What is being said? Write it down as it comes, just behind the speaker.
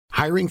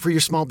Hiring for your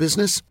small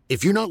business?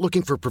 If you're not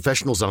looking for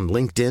professionals on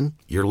LinkedIn,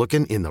 you're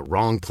looking in the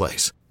wrong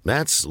place.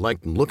 That's like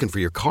looking for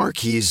your car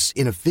keys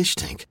in a fish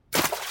tank.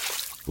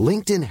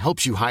 LinkedIn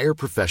helps you hire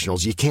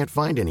professionals you can't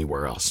find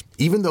anywhere else,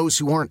 even those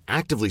who aren't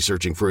actively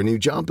searching for a new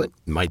job but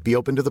might be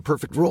open to the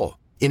perfect role.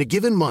 In a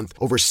given month,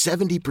 over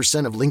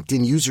 70% of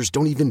LinkedIn users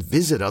don't even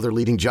visit other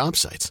leading job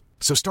sites.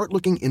 So start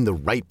looking in the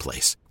right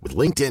place. With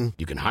LinkedIn,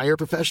 you can hire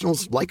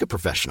professionals like a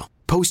professional.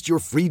 Post your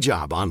free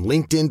job on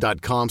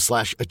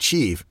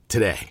linkedin.com/achieve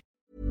today.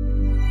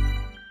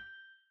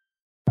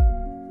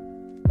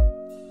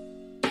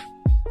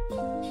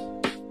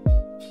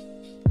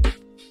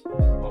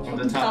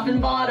 Welcome to Top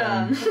and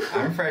Bottom.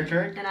 I'm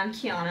Frederick. And I'm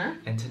Kiana.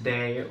 And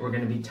today we're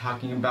going to be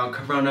talking about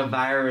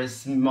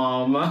coronavirus,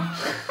 Mama.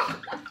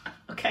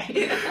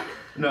 Okay.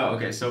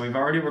 So we've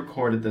already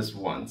recorded this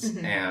once,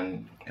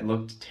 and it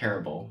looked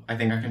terrible. I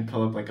think I can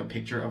pull up like a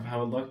picture of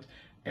how it looked,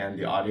 and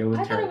the audio was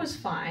terrible. I thought it was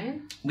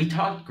fine. We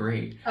talked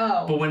great.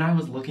 Oh. But when I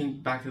was looking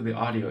back through the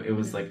audio, it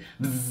was like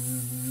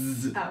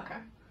bzzz. Oh, okay.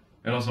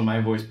 And also my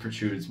voice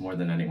protrudes more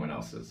than anyone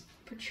else's.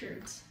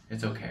 Protrudes.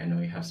 It's okay, I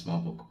know you have small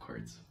vocal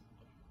cords.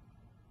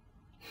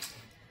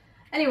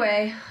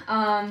 Anyway,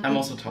 I'm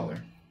also taller.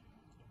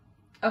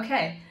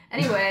 Okay.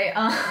 Anyway,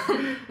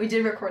 we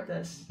did record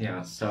this.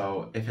 Yeah,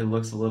 so if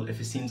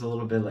it seems a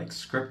little bit like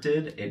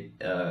scripted,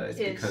 it's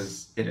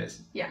because it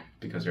is. Yeah.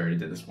 Because we already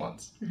did this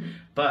once.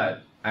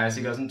 But I asked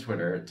you guys on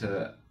Twitter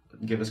to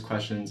give us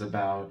questions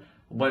about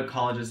what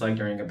college is like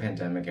during a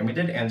pandemic, and we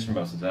did answer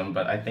most of them,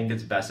 but I think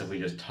it's best if we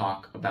just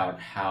talk about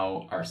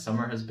how our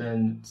summer has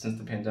been since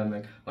the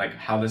pandemic, like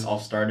how this all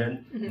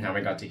started, and how we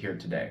got to here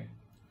today.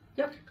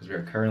 Yep. Because we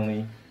are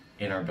currently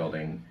in our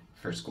building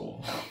for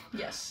school.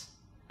 Yes.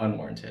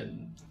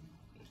 Unwarranted.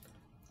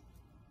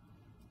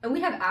 And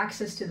we have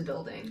access to the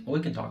building.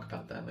 We can talk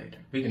about that later.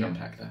 We can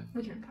unpack that.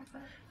 We can unpack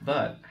that.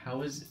 But how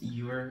was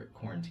your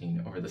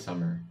quarantine over the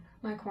summer?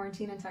 My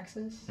quarantine in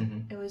Texas?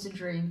 Mm-hmm. It was a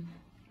dream.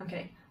 I'm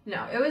kidding.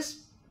 No, it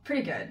was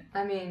pretty good.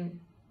 I mean,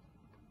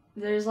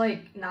 there's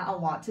like not a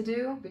lot to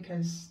do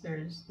because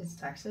it's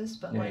Texas,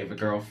 but Yeah, you have a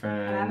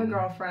girlfriend. I have a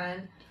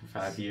girlfriend. For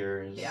 5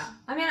 years. Yeah.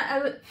 I mean,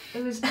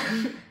 it was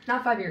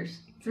not 5 years.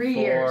 3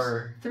 4.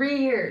 years. 3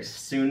 years.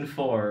 Soon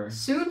 4.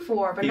 Soon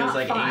 4, but Feels not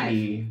like 5.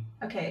 80.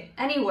 Okay.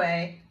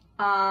 Anyway,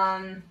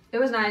 it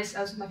was nice.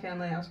 I was with my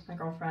family. I was with my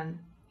girlfriend.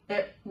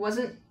 It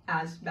wasn't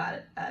as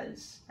bad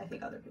as I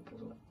think other people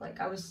would. Like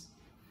I was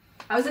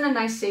in a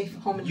nice, safe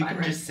home environment. You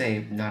can just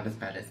say not as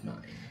bad as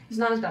mine. It's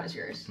not as bad as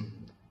yours.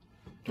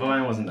 Well,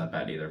 mine wasn't that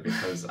bad either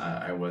because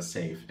I was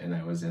safe and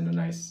I was in a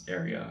nice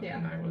area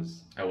and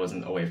I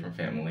wasn't away from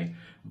family,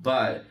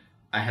 but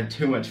I had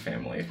too much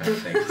family, if that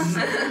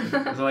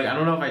makes So like I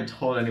don't know if I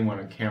told anyone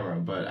on camera,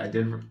 but I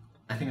think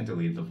I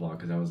deleted the vlog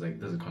because I was like,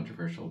 this is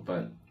controversial,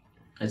 but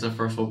it's a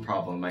first world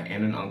problem. My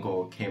aunt and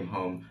uncle came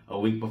home a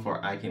week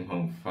before I came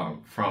home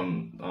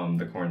from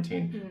the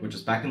quarantine, which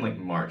was back in like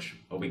March,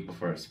 a week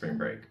before spring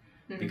break.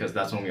 Because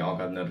that's when we all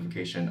got a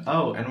notification,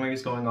 oh,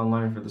 NYU's going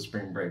online for the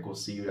spring break, we'll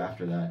see you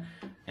after that.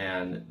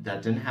 And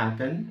that didn't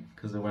happen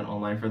because it went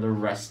online for the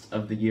rest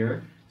of the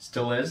year,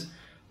 still is.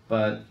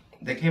 But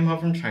they came home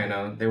from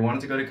China, they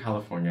wanted to go to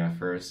California at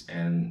first,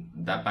 and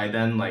that by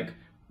then, like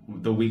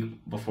the week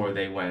before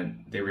they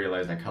went, they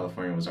realized that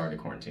California was already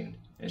quarantined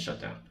and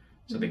shut down.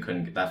 So they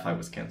couldn't, that flight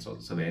was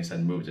canceled. So they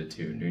said moved it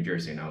to New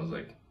Jersey, and I was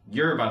like,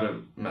 you're about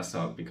to mess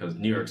up because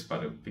New York's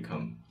about to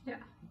become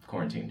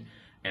quarantined.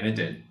 And it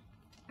did.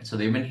 So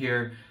they've been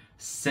here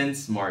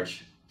since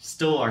March,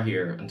 still are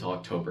here until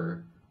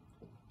October.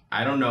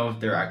 I don't know if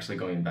they're actually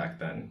going back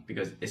then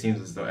because it seems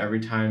as though every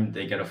time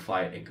they get a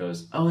flight, it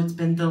goes, oh, it's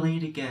been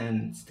delayed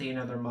again, stay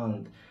another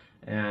month.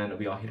 And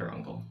we all hate our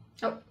uncle.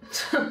 Oh.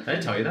 Did I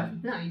tell you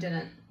that? No, you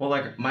didn't. Well,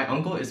 like, my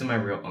uncle isn't my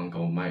real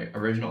uncle. My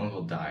original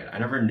uncle died. I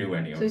never knew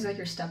any of them. So he's like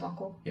your step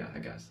uncle? Yeah, I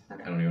guess.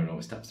 Okay. I don't even know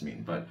what steps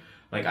mean, but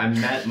like I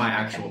met my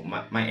actual,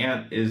 my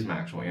aunt is my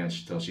actual aunt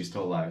still. She's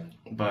still alive,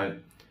 but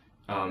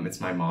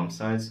it's my mom's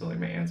side, so like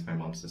my aunt's my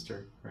mom's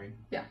sister, right?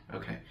 Yeah.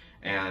 Okay.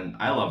 And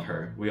I love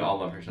her. We all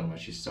love her so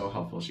much. She's so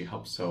helpful. She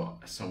helps so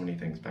many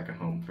things back at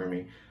home for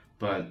me.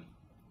 But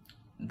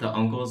the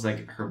uncle is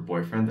like her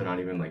boyfriend. They're not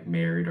even like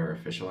married or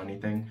official or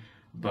anything.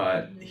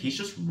 But he's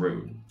just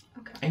rude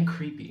and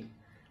creepy.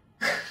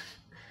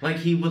 Like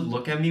he would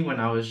look at me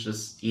when I was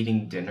just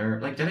eating dinner.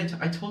 Like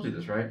I told you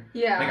this, right?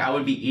 Yeah. Like I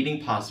would be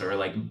eating pasta or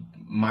like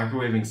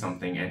microwaving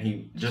something, and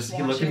he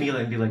looked at me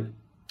and be like.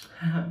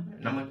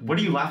 And I'm like, what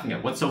are you laughing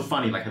at? What's so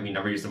funny? Like, have you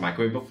never used a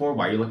microwave before?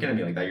 Why are you looking at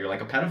me like that? You're like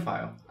a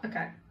pedophile.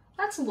 Okay.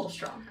 That's a little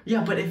strong.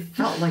 Yeah, but it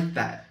felt like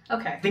that.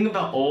 Okay. Think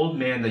about old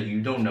man that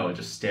you don't know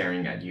just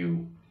staring at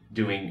you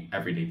doing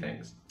everyday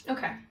things.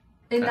 Okay.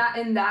 In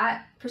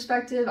that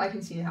perspective, I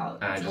can see how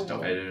I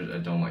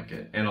don't like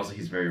it. And also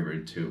he's very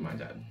rude to my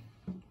dad.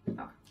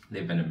 Oh.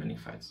 They've been in many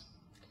fights.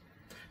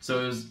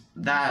 So it was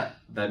that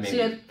made So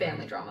you had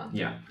family drama.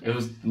 Yeah. It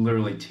was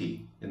literally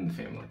tea in the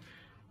family.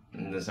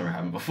 And this never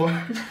happened before.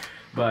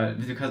 But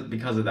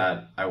because of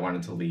that, I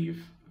wanted to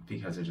leave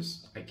because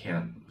I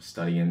can't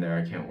study in there.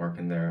 I can't work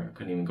in there. I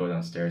couldn't even go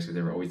downstairs because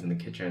they were always in the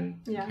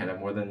kitchen. Yeah. You can't have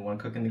more than one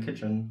cook in the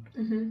kitchen.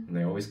 And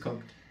they always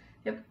cooked.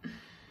 Yep.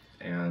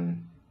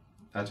 And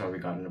that's why we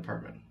got an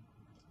apartment.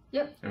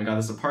 Yep. And we got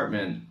this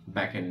apartment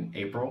back in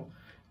April.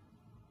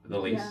 The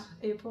lease. Yeah,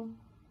 April.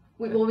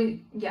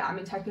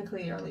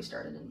 Technically our lease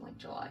started in like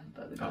July,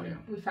 but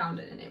we found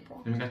it in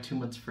April. And we got 2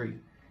 months free.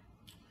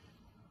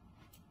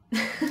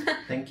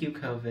 Thank you,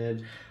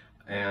 COVID.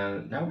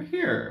 And now we're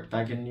here,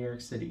 back in New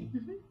York City.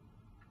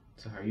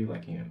 So how are you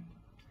liking it?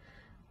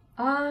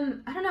 I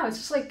don't know. It's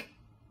just like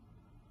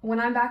when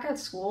I'm back at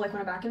school, like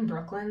when I'm back in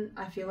Brooklyn,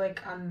 I feel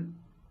like I'm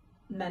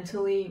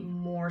mentally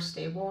more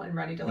stable and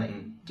ready to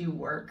like do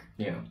work.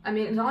 Yeah. I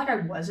mean, it's not like I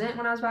wasn't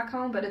when I was back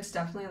home, but it's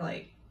definitely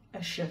like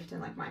a shift in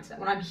like mindset.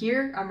 When I'm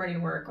here, I'm ready to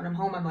work. When I'm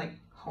home, I'm like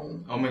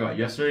home. Oh my god,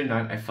 yesterday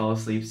night I fell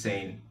asleep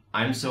saying,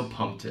 I'm so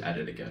pumped to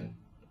edit again.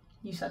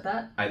 You said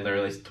that? I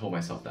literally told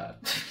myself that.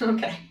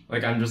 Okay.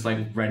 Like I'm just like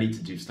ready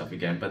to do stuff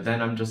again, but then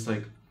I'm just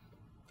like,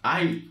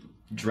 I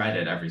dread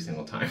it every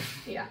single time.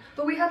 Yeah,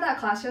 but we had that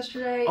class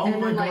yesterday. Oh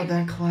my god,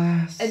 that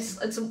class!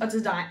 It's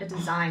a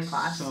design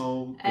class.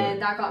 So good.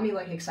 And that got me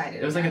like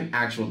excited. It was like an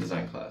actual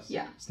design class.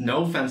 Yeah.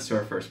 No offense to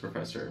our first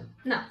professor.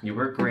 No. You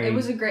were great. It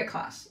was a great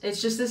class. It's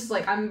just this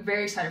like I'm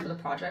very excited for the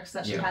projects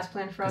that she has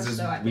planned for us.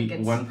 So I think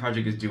it's one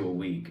project is due a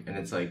week, and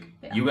it's like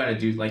you got to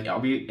do like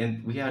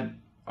we had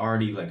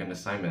already like an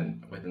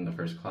assignment within the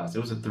first class.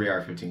 It was a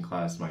 3-hour 15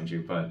 class, mind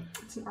you, but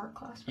it's an art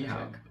class.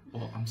 Yeah.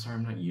 Well, I'm sorry,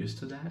 I'm not used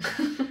to that.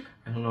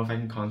 I don't know if I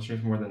can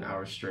concentrate for more than an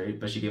hour straight,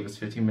 but she gave us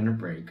 15-minute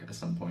break at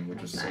some point,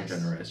 which was nice. So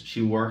generous.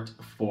 She worked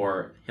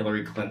for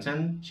Hillary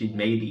Clinton. She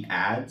made the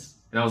ads,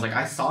 and I was like,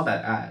 I saw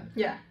that ad.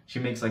 Yeah. She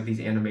makes like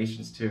these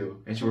animations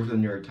too, and she worked for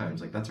the New York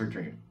Times. Like that's her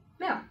dream.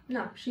 Yeah.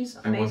 No, she's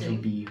amazing. I want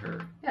to be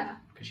her. Yeah.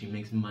 Because she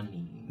makes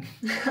money.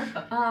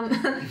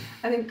 I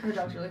think her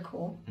job's really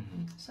cool.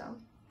 So.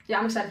 Yeah,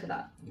 I'm excited for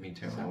that. Me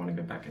too. So. I want to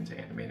get back into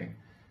animating.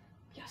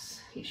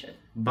 Yes, you should.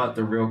 But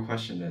the real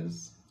question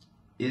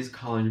is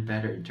college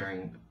better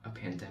during a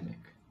pandemic?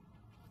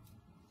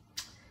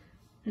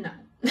 No.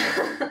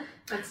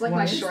 That's like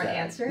my short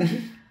answer.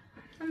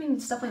 I mean,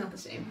 it's definitely not the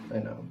same. I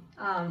know.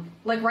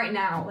 Like right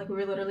now, like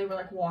we literally were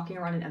like walking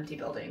around an empty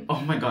building. Oh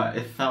my god,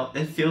 it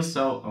feels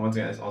so, once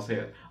again, I'll say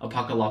it,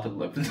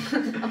 apocalyptic.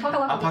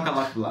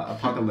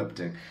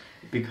 Apocalyptic.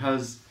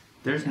 Because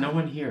there's no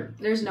one here.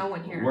 There's no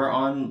one here. We're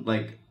on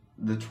like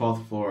the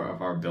 12th floor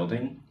of our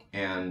building,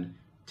 and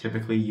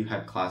typically you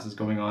have classes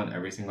going on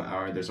every single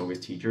hour. There's always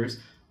teachers.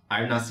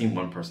 I've not seen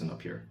one person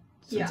up here.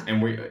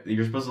 And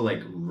you're supposed to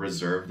like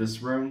reserve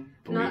this room,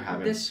 but we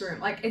haven't. This room.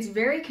 Like it's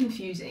very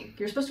confusing.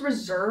 You're supposed to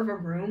reserve a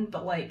room,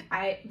 but like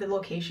the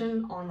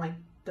location on like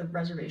the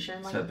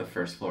reservation like said the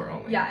first floor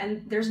only. Yeah,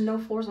 and there's no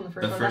floors on the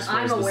first floor. The first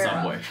floor is the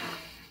subway.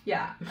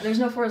 Yeah, there's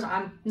no floors.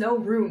 No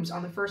rooms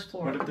on the first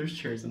floor. What if there's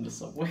chairs in the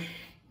subway?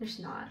 There's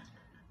not.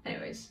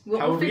 Anyways,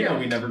 how would we know?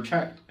 We never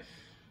checked.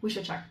 We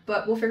should check,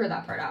 but we'll figure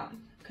that part out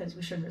because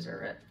we should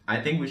reserve it.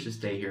 I think we should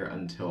stay here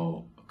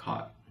until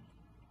caught.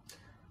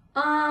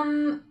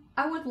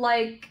 I would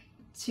like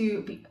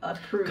to be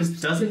approved. Because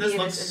doesn't this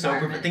look so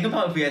perfect? Think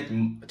about if we had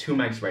 2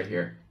 mics right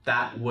here.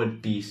 That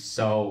would be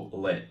so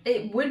lit.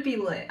 It would be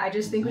lit. I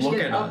just think we should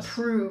get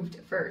approved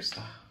first.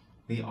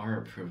 We are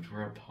approved.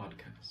 We're a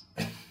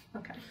podcast.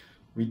 Okay.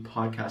 We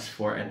podcast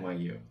for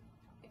NYU.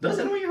 Does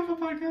NYU have a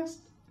podcast?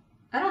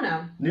 I don't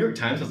know. New York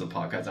Times has a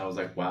podcast. I was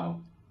like,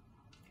 wow.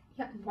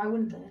 Yeah, why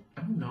wouldn't they?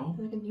 I don't know.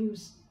 Like a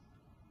news.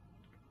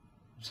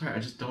 I'm sorry, I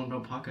just don't know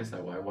podcasts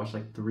that well. I watched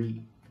like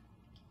 3.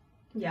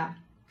 Yeah.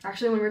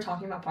 Actually, when we were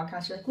talking about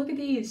podcasts, you're like, look at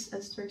these,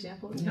 as for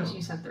example. No.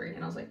 You sent 3,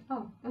 and I was like,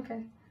 oh,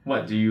 okay.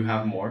 What, do you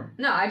have more?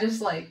 No, I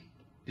just like...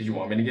 Did you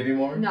want me to give you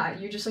more? No,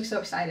 you're just like so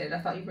excited. I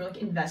thought you were like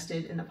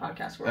invested in the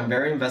podcast world. I'm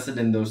very invested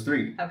in those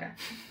 3. Okay,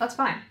 that's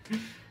fine.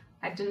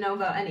 I didn't know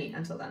about any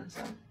until then,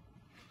 so...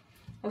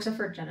 Except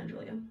for Jen and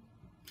Julian.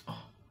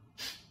 Oh.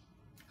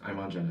 I'm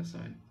on Jenna's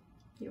side.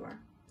 You are.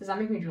 Does that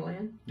make me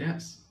Julian?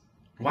 Yes.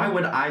 Why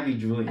would I be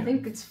Julian? I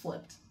think it's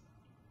flipped.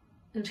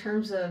 In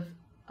terms of,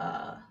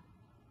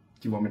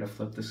 Do you want me to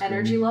flip the screen?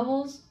 Energy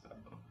levels?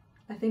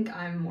 I think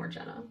I'm more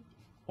Jenna.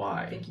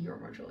 Why? I think you're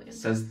more Julian.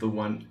 Says the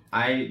one...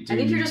 I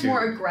think you're just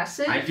more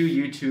aggressive. I do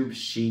YouTube.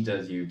 She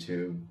does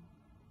YouTube.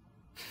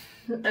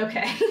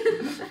 Okay.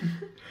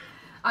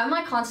 I'm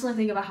like constantly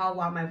thinking about how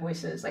loud my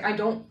voice is. Like I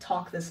don't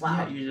talk this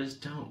loud. Yeah, you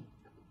just don't.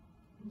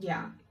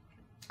 Yeah.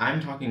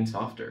 I'm talking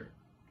softer.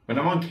 When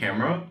I'm on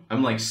camera,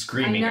 I'm like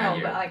screaming at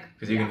you. But like...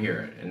 Because you can hear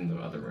it in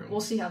the other room. We'll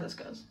see how this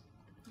goes.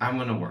 I'm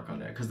going to work on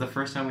that. Because the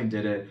first time we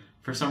did it,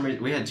 for some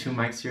reason, we had 2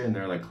 mics here and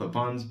they're like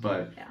clip-ons,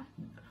 but... Yeah.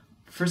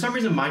 For some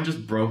reason, mine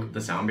just broke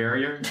the sound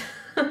barrier.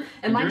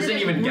 And mine didn't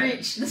even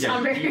reach the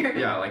sound barrier.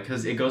 Yeah, like,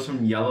 because it goes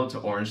from yellow to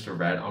orange to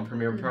red on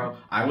Premiere Pro.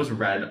 I was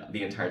red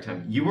the entire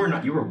time. You were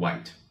not. You were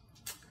white.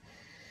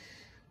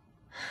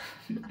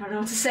 I don't know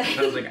what to say.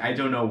 I was like, I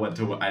don't know what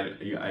to...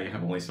 I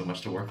have only so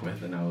much to work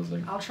with, and I was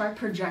like... I'll try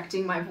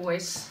projecting my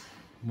voice.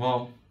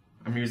 Well,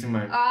 I'm using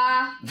my...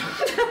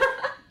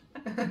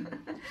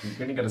 He's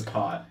gonna get us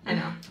caught. I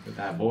know. With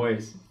that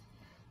voice.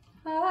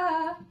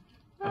 Ah.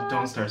 Oh,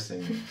 don't start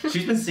singing.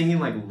 She's been singing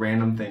like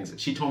random things.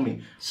 She told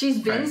me.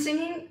 She's been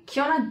singing.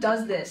 Kiona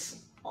does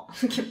this.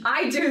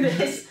 I do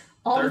this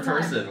all the time.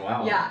 Third person,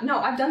 wow. Yeah, no,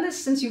 I've done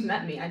this since you've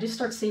met me. I just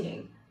start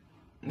singing.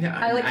 Yeah,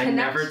 I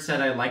never said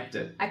I liked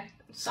it.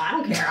 So I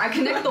don't care. I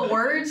connect the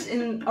words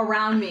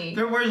around me.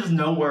 There is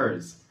no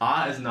words.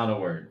 Ah is not a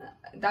word.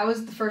 That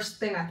was the first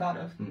thing I thought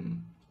of.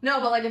 Mm.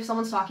 No, but like if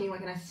someone's talking like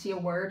and I see a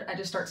word, I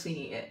just start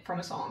singing it from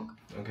a song.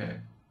 Okay.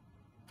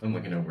 I'm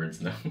looking at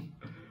words now.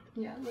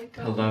 Yeah, like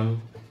hello,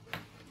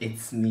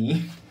 it's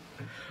me.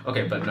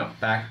 Okay, but no,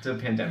 back to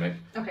the pandemic.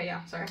 Okay,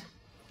 yeah, sorry.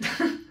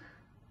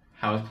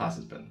 How has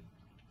classes been?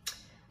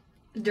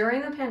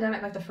 During the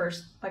pandemic, like the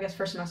first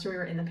semester we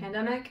were in the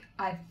pandemic,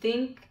 I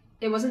think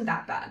it wasn't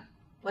that bad.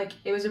 Like,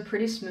 it was a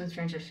pretty smooth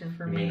transition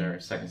for me. You mean our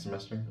second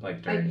semester?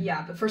 Like during...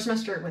 yeah, but first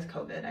semester with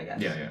COVID, I guess.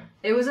 Yeah.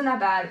 It wasn't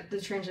that bad.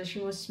 The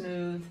transition was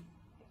smooth.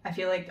 I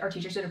feel like our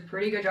teachers did a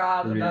pretty good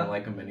job. We didn't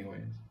like them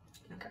anyways.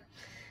 Okay.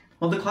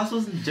 Well, the class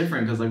wasn't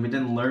different because like we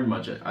didn't learn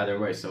much either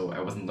way, so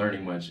I wasn't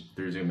learning much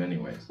through Zoom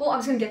anyways. Well, I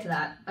was going to get to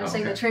that. I was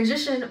saying the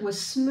transition was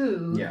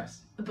smooth.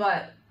 Yes.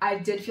 But I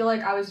did feel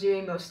like I was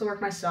doing most of the work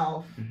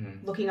myself,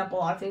 looking up a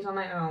lot of things on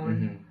my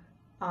own,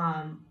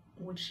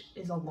 which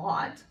is a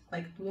lot.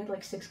 Like, we had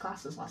like 6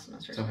 classes last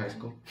semester. So high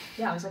school?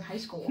 Yeah, it was like high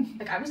school.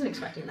 Like, I wasn't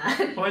expecting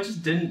that. Well, I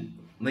just didn't,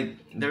 like,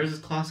 there was this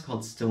class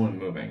called Still and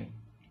Moving.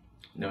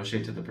 No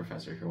shade to the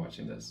professor if you're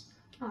watching this.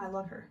 Oh, I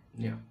love her.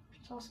 Yeah.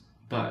 She's awesome.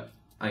 But,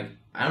 like,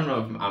 I don't know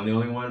if I'm the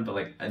only one, but,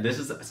 like, this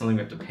is something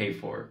we have to pay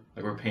for.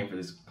 Like, we're paying for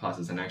these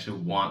classes and actually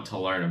want to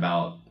learn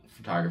about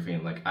photography,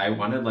 and like I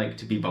wanted like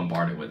to be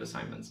bombarded with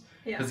assignments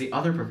because the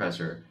other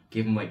professor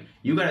gave him like,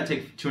 you gotta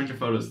take 200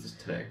 photos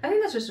today. I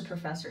think that's just a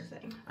professor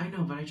thing. I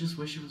know, but I just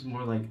wish it was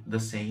more like the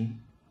same.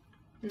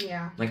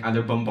 Yeah. Like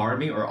either bombard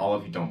me or all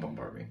of you don't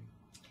bombard me.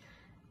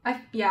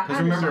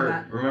 Because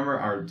remember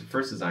our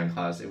first design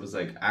class, it was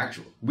like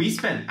we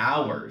spent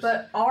hours.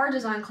 But our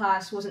design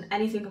class wasn't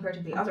anything compared to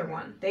the other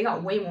one. They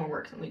got way more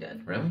work than we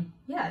did. Really?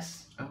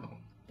 Yes. Oh.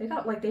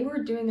 They were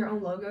doing their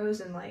own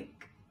logos and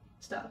like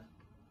stuff.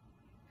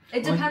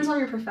 It depends on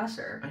your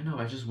professor. I know.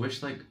 I just wish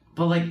but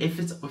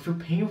if we're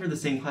paying for the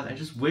same class, I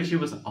just wish it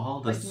was all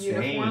the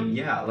same. Uniform?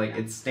 Yeah,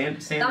 it's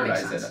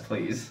standardize it,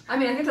 please. I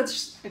mean, I think that's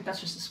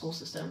just the school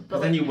system.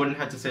 But then you wouldn't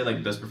have to say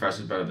like this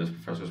professor's better, this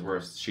professor's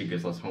worse. She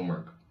gives less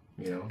homework.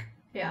 You know.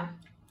 Yeah.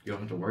 You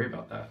don't have to worry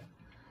about that.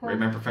 Right?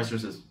 My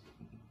professors is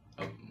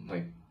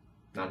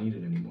not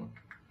needed anymore.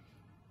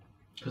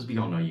 Because we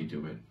all know you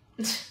do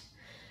it.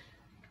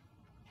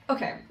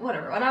 Okay,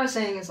 whatever. What I was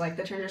saying is, like,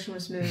 the transition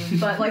was smooth,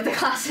 but, like, the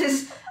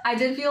classes, I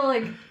did feel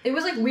like, it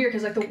was, like, weird,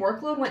 because, like, the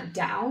workload went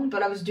down,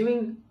 but I was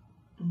doing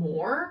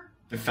more.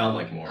 It felt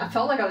like more. I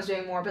felt like I was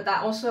doing more, but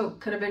that also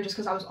could have been just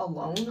because I was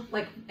alone.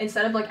 Like,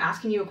 instead of, like,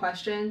 asking you a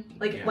question,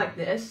 like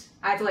this,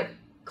 I had to, like,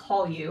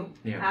 call you,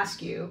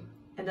 ask you,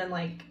 and then,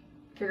 like,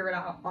 figure it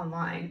out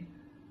online.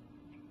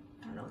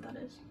 I don't know what that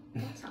is.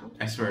 That sound.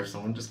 I swear, if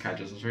someone just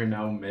catches us right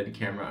now,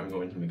 mid-camera, I'm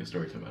going to make a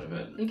story time out of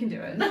it. You can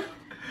do it.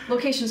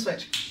 Location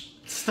switch.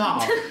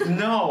 Stop!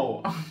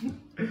 No!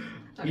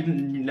 Okay. You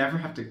never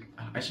have to...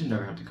 I should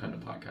never have to cut a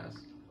podcast.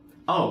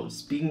 Oh,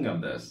 speaking of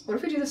this... What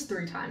if we do this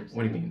 3 times?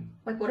 What do you mean?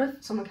 Like, what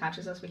if someone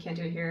catches us, we can't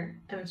do it here,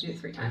 and we have to do it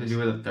 3 times? Have to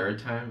do it a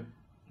 3rd time?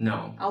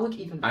 No. I'll look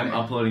even better. I'm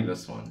uploading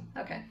this one.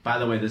 Okay. By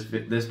the way, this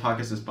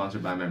podcast is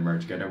sponsored by my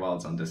merch. Get it while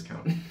it's on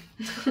discount.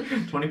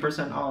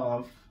 20%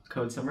 off.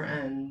 Code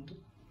SummerEnd.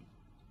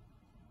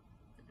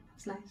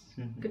 That's nice.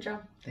 Mm-hmm. Good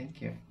job.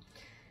 Thank you.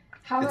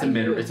 It's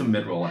a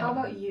mid-roll. How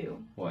about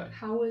you? What?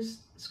 How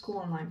was school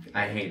online for you?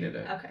 I hated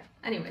it. Okay.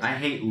 Anyways. I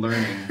hate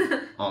learning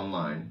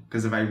online.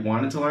 Because if I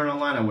wanted to learn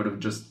online, I would have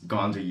just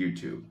gone to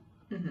YouTube.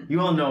 Mm-hmm. You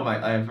all know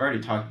I've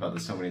already talked about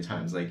this so many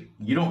times. Like,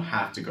 you don't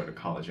have to go to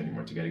college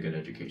anymore to get a good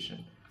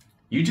education.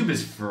 YouTube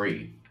is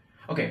free.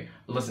 Okay,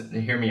 listen,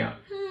 hear me out.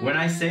 When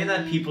I say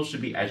that people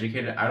should be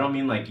educated, I don't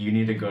mean like you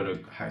need to go to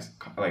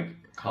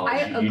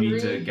college. You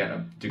need to get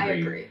a degree. I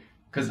agree.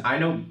 Because I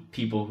know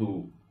people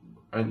who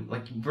are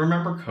like,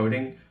 remember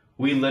coding?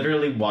 We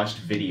literally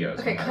watched videos.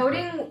 Okay,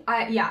 coding,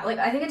 I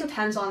think it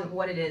depends on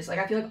what it is. Like,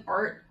 I feel like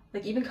art,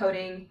 like even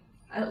coding,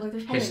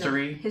 there's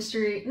probably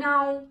history.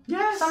 No.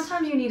 Yes.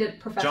 Sometimes you need a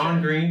professor.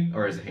 John Green,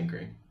 or is it Hank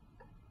Green?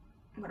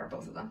 What are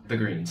both of them? The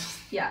Greens.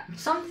 Yeah.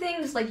 Some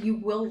things, like, you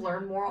will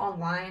learn more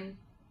online.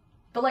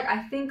 But, like,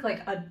 I think,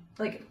 like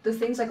the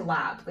things like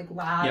lab.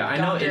 Yeah, I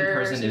know in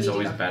person is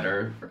always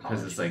better.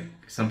 Because it's, like,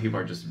 some people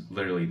are just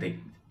literally,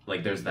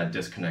 there's that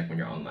disconnect when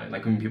you're online.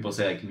 Like, when people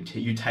say, like,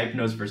 you type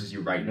notes versus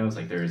you write notes,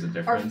 like, there is a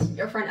difference.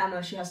 Our friend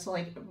Emma, she has to,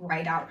 like,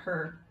 write out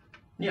her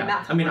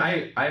math. I mean,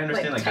 I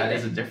understand, like that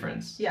is a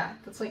difference. Yeah,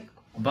 that's, like...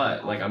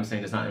 But, like, I'm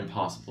saying it's not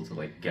impossible to,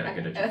 like, get a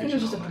good education. I think it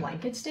was just a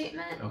blanket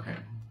statement. Okay.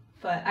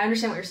 But I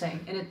understand what you're saying,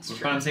 and it's true.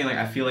 But I'm saying, like,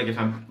 I feel like if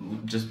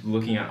I'm just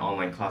looking at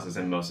online classes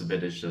and most of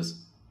it is just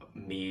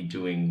me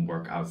doing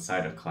work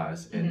outside of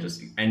class and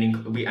just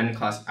we end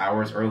class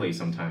hours early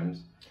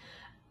sometimes.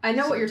 I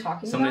know what you're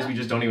talking Some about. days we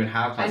just don't even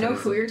have classes. I know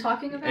who you're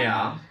talking about.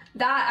 Yeah.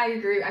 That I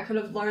agree. I could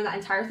have learned that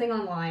entire thing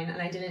online, and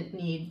I didn't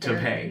need to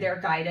pay their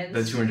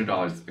guidance. The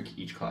 $200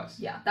 each class.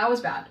 Yeah, that was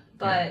bad,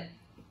 but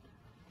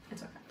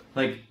it's okay.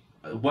 Like,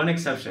 one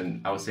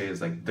exception I would say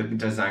is like the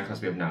design class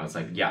we have now. It's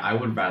like, yeah, I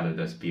would rather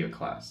this be a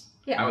class.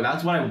 Yeah,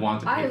 that's what I want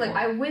to pay for.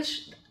 I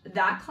wish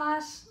that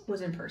class was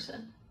in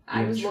person.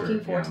 I was looking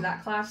forward to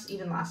that class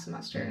even last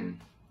semester. Mm-hmm.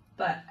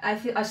 But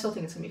I still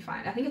think it's gonna be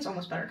fine. I think it's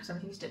almost better because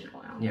everything's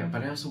digital now. Yeah,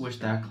 but I also wish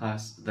that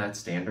class, that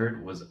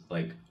standard was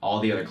like all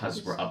the other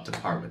classes were up to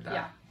par with that.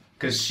 Yeah.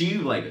 Cause she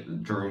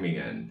like drew me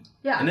in.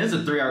 Yeah. And it's a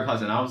 3-hour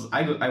class, and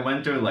I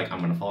went through like, I'm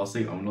gonna fall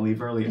asleep. I'm gonna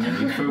leave early. I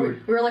need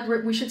food. we were like,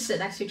 we should sit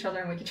next to each other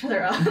and wake each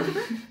other up.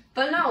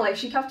 But no, like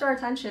she kept our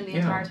attention the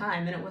entire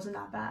time, and it wasn't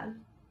that bad.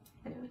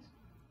 Anyways.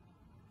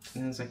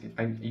 And it's like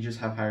you just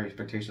have higher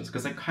expectations,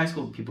 cause like high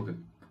school people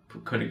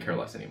couldn't care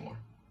less anymore.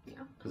 Yeah.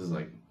 Cause it's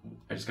like,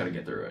 I just gotta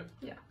get through it.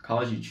 Yeah.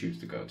 College you choose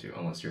to go to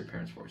unless your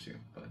parents force you,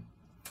 but.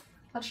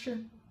 That's true.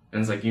 And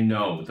it's like, you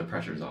know, the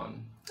pressure's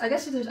on. I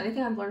guess if there's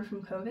anything I've learned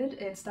from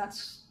COVID, it's that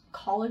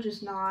college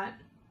is not,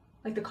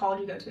 like the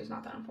college you go to is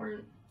not that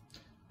important.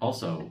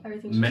 Also,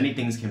 many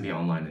things can be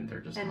online and they're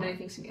just and not. many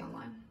things can be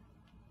online.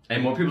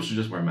 And more people should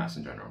just wear masks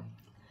in general.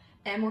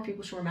 And more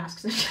people should wear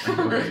masks in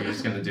general. Okay, you're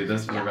just gonna do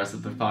this for the rest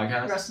of the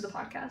podcast? The rest of the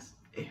podcast.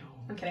 Ew.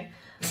 I'm kidding.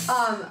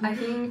 I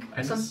think...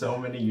 I know so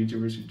many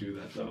YouTubers who do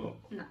that, though.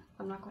 No,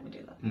 I'm not going to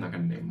do that. I'm not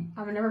gonna name them.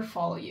 I would never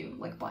follow you,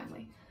 like,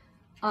 blindly.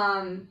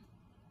 Okay.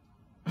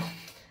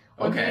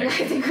 Thing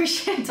I think we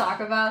should talk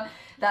about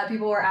that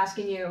people were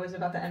asking you was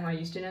about the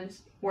NYU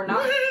students. We're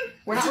not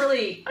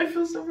really... I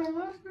feel so bad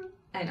laughing.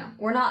 I know.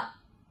 We're not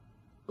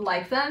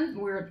like them.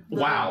 We're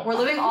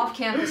living off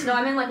campus. No,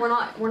 I mean, like, we're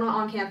not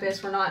on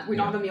campus. We don't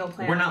have a meal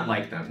plan. We're not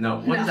like them. No.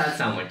 What does that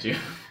sound like to you?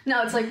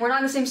 No, it's like we're not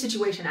in the same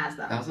situation as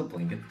them. That was a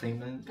blanket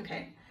statement.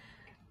 Okay.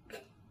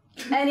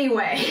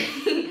 Anyway.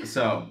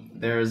 So,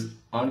 there's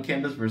on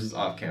campus versus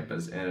off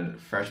campus,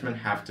 and freshmen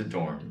have to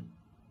dorm.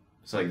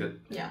 So, like,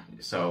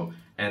 So,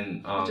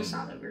 and... it just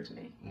sounded weird to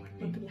me. What do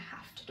you mean? Like, you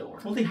have to dorm.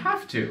 Well, they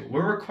have to.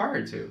 We're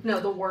required to. No,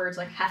 the words,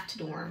 like, have to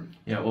dorm.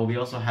 Yeah, well, we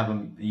also have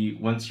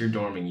once you're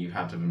dorming, you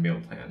have to have a meal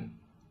plan.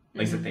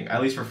 Like the thing,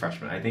 at least for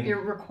freshmen, I think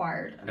you're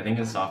required. I think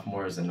in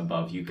sophomores and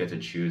above, you get to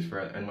choose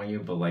for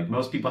NYU, but like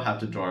most people have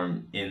to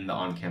dorm in the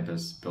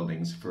on-campus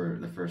buildings for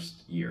the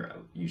first year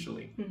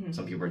usually. Mm-hmm.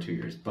 Some people are 2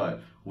 years,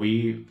 but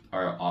we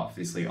are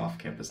obviously off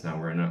campus now.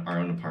 We're in our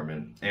own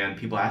apartment, and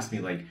people ask me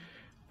like,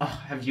 "Oh,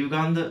 have you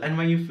gotten the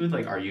NYU food?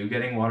 Like, are you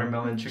getting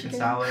watermelon chicken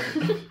salad?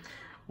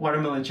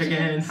 Watermelon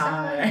chicken?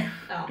 Hi."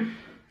 Oh,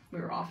 we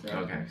were off there.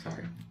 Okay,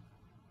 sorry.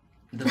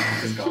 The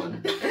mouth is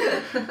gone.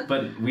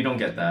 But we don't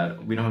get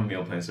that. We don't have a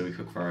meal plan, so we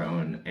cook for our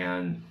own.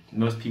 And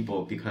most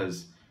people,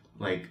 because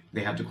like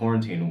they have to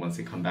quarantine once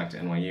they come back to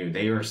NYU,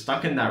 they are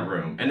stuck in that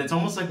room. And it's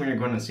almost like when you're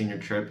going on a senior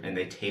trip and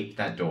they tape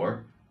that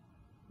door.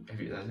 Has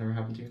that ever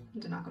happened to you? I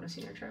did not go on a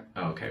senior trip.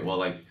 Oh, okay. Well,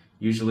 like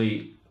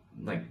usually,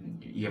 like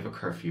you have a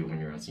curfew when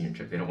you're on senior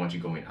trip. They don't want you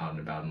going out and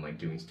about and like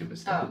doing stupid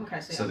stuff. Oh, okay.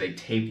 So they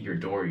tape your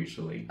door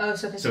usually. Oh,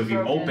 so if you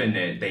open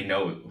it, they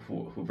know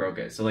who broke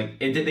it. So like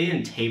they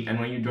didn't tape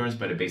NYU doors,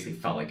 but it basically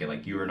felt like it.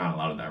 Like you were not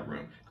allowed in that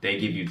room. They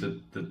give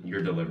you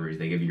your deliveries.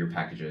 They give you your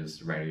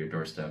packages right at your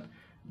doorstep.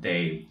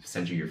 They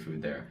send you your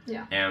food there.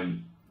 Yeah.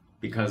 And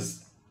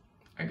because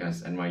I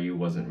guess NYU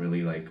wasn't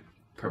really like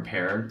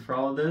prepared for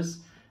all of this.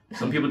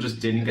 Some people just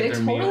didn't get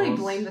their meals. They totally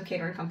blame the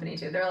catering company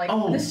too. They're like,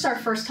 this is our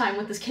first time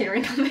with this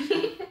catering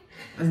company.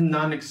 That's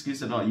not an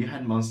excuse at all. You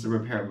had months to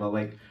prepare, but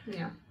like,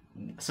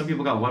 some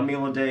people got 1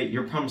 meal a day.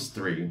 You're promised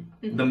 3.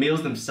 Mm-hmm. The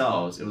meals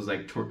themselves, it was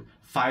like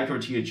 5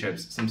 tortilla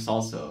chips, some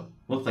salsa,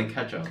 looked like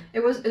ketchup.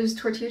 It was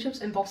tortilla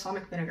chips and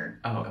balsamic vinegar.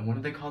 Oh, and what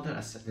did they call that?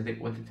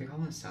 What did they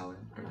call it? A salad,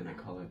 or did they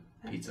call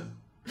it pizza?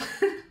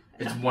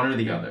 It's one or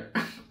the other.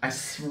 I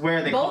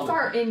swear they both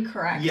are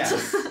incorrect.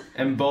 Yes,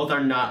 and both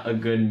are not a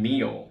good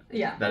meal.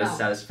 Yeah, that is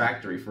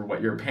satisfactory for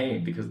what you're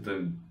paying, because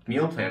the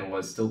meal plan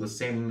was still the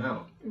same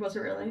amount. Was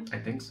it really? I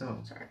think so.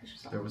 Sorry, I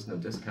just there was no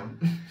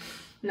discount.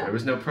 No. There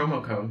was no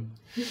promo code.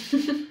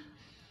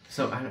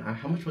 So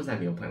how much was that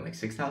meal plan? Like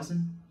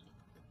 6,000?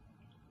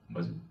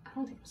 Was it? I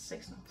don't think it was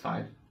 6,000. 5? I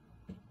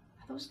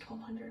thought it was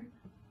 1,200.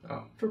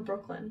 Oh. For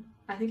Brooklyn,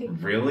 I think it.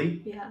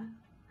 Really? Yeah.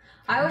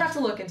 I would have to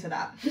look into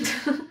that.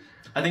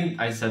 I think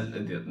I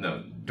said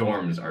no.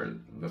 Dorms are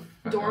the.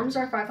 5,000. Dorms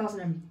are 5,000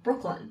 in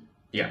Brooklyn.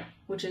 Yeah.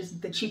 Which is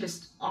the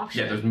cheapest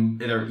option.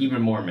 Yeah, there are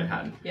even more in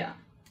Manhattan. Yeah.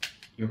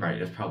 You're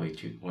right. It's probably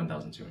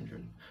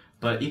 1,200.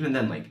 But even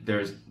then, like,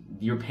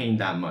 you're paying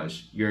that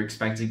much. You're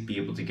expected to be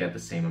able to get the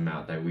same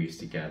amount that we used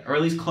to get, or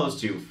at least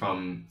close to,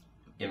 from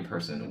in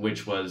person,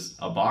 which was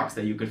a box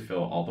that you could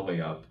fill all the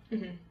way up.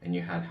 Mm-hmm. And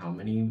you had how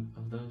many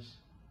of those?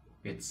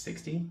 We had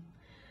 60?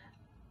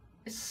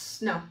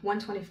 No,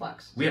 120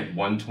 flex. We had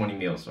 120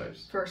 meal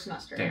swipes. For a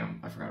semester. Damn,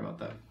 I forgot about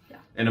that. Yeah.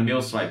 And a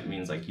meal swipe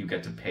means, like, you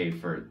get to pay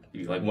for,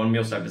 like, one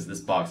meal swipe is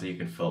this box that you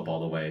can fill up all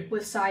the way.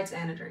 With sides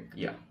and a drink.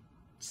 Yeah.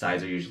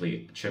 Sides are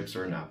usually chips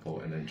or an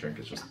apple, and then drink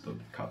is just the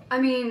cup. I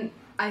mean,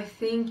 I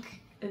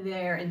think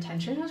their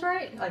intention was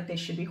right. Like, they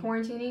should be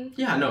quarantining.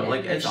 Yeah, no,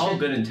 like, it's all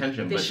good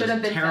intention, but it's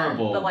just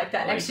terrible. But, like,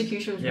 that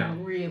execution was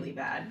really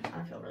bad.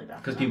 I feel really bad.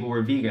 Because people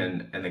were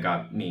vegan and they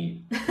got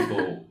meat.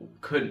 People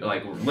couldn't,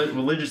 like,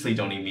 religiously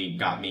don't eat meat,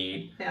 got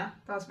meat. Yeah,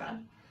 that was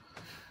bad.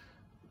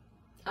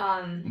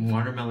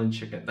 Watermelon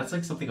chicken. That's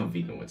like something a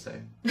vegan would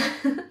say.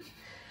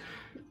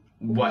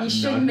 What? We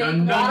should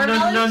make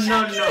watermelon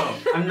chicken? No.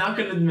 I'm not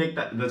gonna make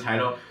that the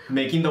title.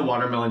 Making the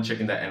watermelon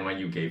chicken that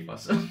NYU gave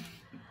us.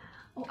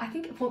 Oh, I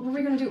think, what were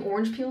we gonna do?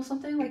 Orange peel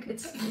something? Like,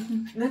 that's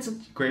a...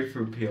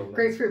 Grapefruit peel.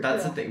 Grapefruit peel.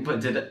 That's the thing.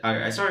 But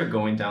I started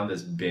going down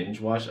this binge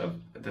watch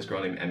of this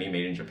girl named Emmy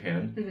Made in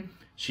Japan. Mm-hmm.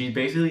 She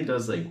basically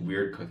does like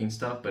weird cooking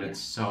stuff, but it's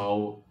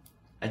so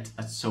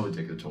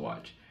addictive to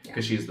watch.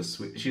 Because she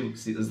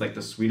is like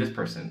the sweetest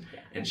person,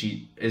 and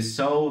she is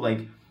so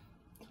like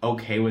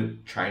okay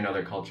with trying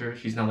other culture.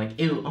 She's not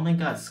like, ew, oh my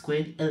god,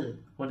 squid, ew,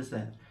 what is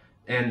that?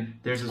 And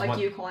there's this like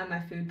you calling my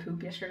food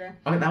poop yesterday.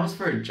 Oh, that was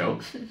for a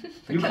joke.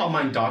 You called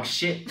mine dog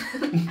shit.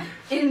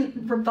 In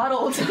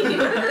rebuttal to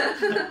you.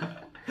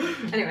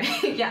 Anyway,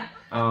 yeah.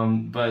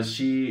 But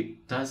she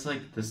does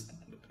like this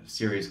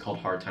series called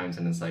Hard Times,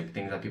 and it's like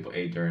things that people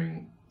ate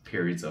during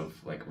periods of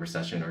like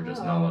recession or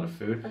just not a lot of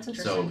food. That's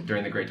interesting. So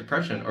during the Great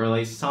Depression or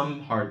like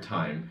some hard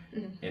time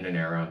in an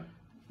era,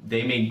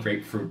 they made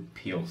grapefruit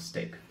peel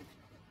steak.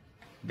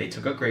 They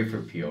took a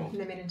grapefruit peel, and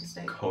they made it into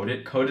steak.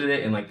 Coated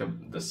it in like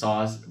the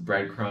sauce,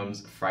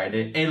 breadcrumbs, fried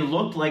it. It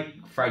looked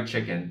like fried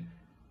chicken,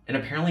 and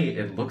apparently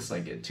it looks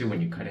like it too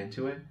when you cut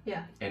into it.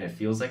 Yeah. And it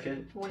feels like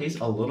it. Tastes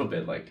a little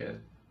bit like it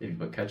if you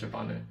put ketchup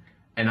on it.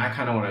 And I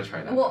kind of want to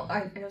try that. Well,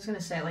 I was going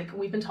to say, like,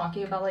 we've been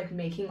talking about, like,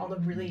 making all the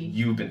really...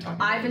 You've been talking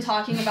about I've been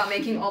talking about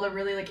making all the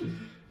really, like,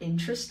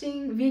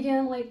 interesting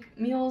vegan, like,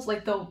 meals.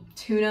 Like, the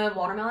tuna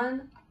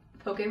watermelon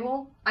poke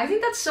bowl. I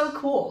think that's so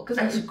cool.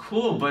 That's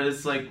cool, but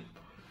it's, like...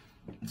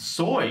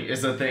 Soy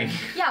is a thing.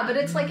 Yeah, but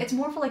it's, like, it's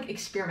more for, like,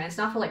 experiments.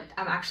 Not for, like,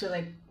 I'm actually,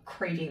 like,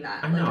 craving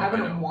that. I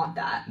wouldn't want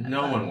that.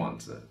 No one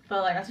wants it.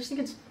 But, like, I just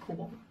think it's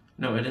cool.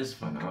 No, it is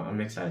fun. I'm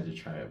excited to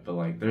try it. But,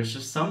 like, there's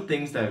just some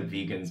things that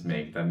vegans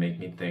make that make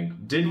me think,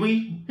 did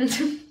we?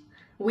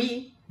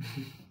 We?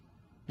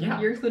 Yeah.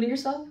 You're including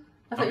yourself?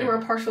 I thought you were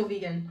a partial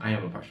vegan. I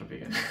am a partial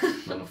vegan.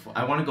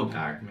 I want to go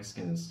back. My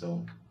skin is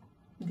still...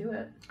 Do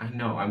it. I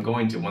know. I'm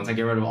going to. Once I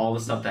get rid of all the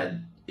stuff that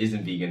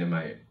isn't vegan in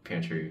my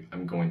pantry,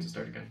 I'm going to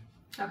start again.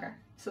 Okay.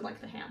 So,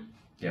 like, the ham.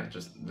 Yeah,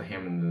 just the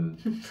ham and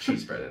the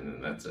cheese spread, and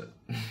then that's it.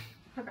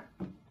 Okay.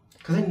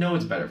 Because I know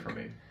it's better for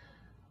me.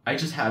 I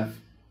just have...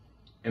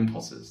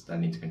 impulses that I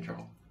need to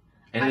control.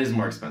 And it is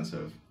more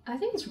expensive. I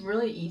think it's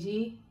really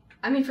easy.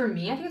 I mean, for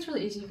me, I think it's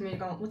really easy for me to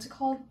go, what's it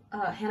called?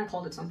 Hannah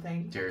called it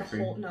something. Dairy free?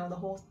 The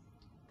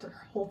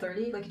whole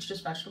 30, like it's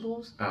just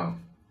vegetables. Oh.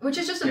 Which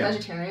is just a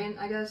vegetarian,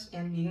 I guess,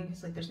 and vegan,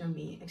 because like there's no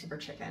meat except for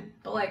chicken.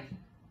 But like,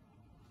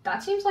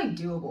 that seems like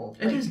doable.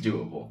 It is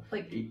doable.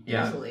 Like,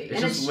 easily. It's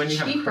and just it's when you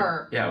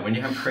cheaper. when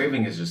you have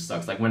craving, it just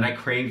sucks. Like when I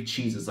crave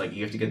cheese, it's like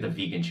you have to get the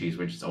vegan cheese,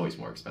 which is always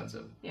more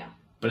expensive. Yeah.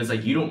 But it's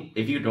like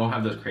if you don't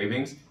have those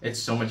cravings, it's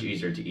so much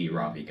easier to eat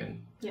raw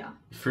vegan. Yeah.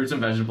 Fruits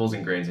and vegetables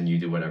and grains, and you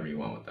do whatever you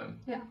want with them.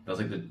 Yeah.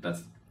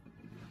 That's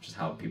just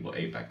how people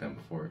ate back then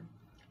before.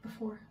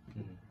 Before?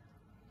 Mm-hmm.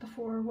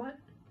 Before what?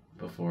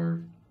 Before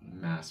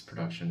mass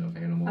production of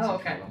animals. Oh,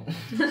 okay.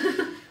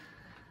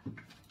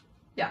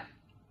 Yeah.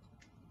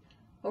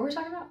 What were we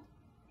talking about?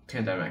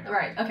 Pandemic.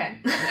 Right, okay.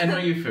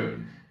 NYU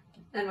food.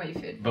 NYU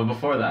food. But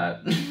before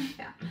that...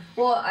 Yeah.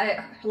 Well,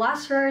 I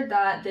last heard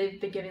that they've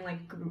been giving, like,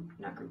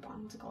 not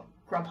Groupon, what's it called?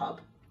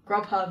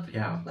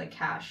 Grubhub, like,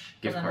 cash.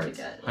 Gift cards.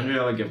 To get, like,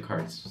 $100 gift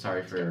cards.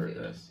 Sorry for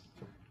this.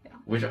 Yeah.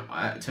 Which,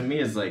 to me,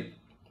 is, like,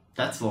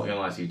 that's only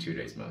last you 2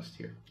 days most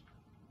here.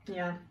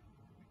 Yeah.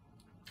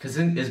 Because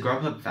is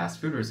Grubhub fast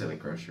food or is it, like,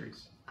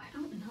 groceries? I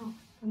don't know.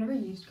 I've never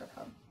used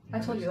Grubhub. I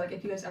told you, like,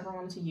 if you guys ever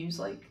wanted to use,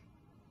 like,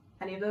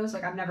 any of those,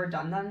 like, I've never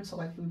done them, so,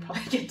 like, we would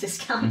probably get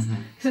discounts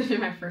because it'd be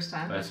my first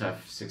time. But I just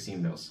have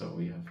 16 meals, so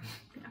we have...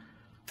 Yeah.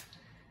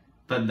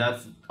 But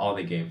that's all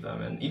they gave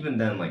them, and even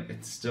then, like,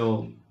 it's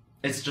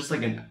just,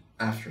 like, an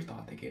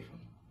afterthought they gave them.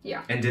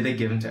 Yeah. And did they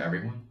give them to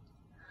everyone?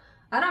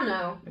 I don't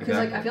know, because,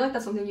 like, I feel like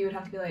that's something you would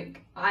have to be,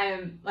 like,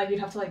 you'd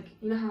have to, like,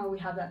 you know how we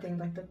have that thing,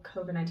 like, the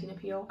COVID-19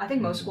 appeal? I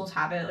think most schools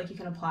have it, like, you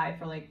can apply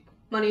for, like,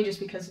 money just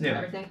because of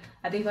everything.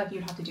 I think, like,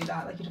 you'd have to do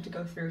that. Like, you'd have to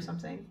go through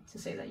something to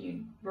say that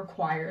you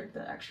required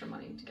the extra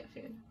money to get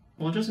food.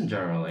 Well, just in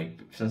general, like,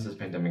 since this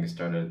pandemic has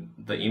started,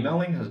 the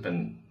emailing has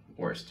been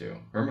worse, too.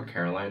 Remember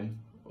Caroline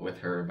with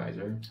her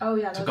advisor? Oh,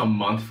 yeah. It took a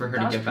month for her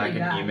to get back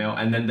an email,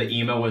 and then the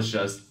email was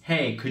just,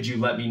 hey, could you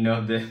let me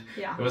know that...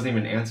 Yeah. It wasn't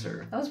even an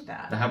answer. That was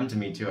bad. That happened to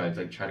me, too. I'd,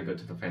 like, try to go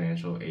to the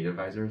financial aid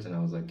advisors, and I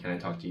was like, can I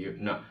talk to you?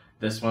 No,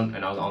 this one,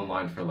 and I was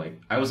online for,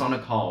 like... I was on a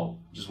call,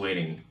 just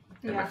waiting,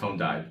 and my phone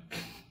died.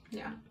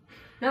 Yeah.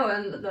 No,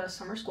 and the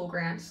summer school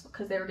grants,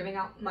 because they were giving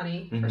out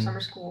money for summer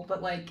school,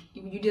 but, like,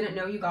 you didn't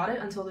know you got it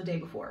until the day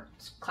before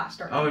class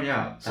started. Oh,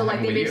 yeah. So,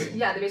 like, they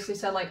basically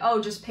said, like,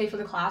 oh, just pay for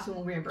the class and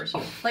we'll reimburse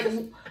you. Like,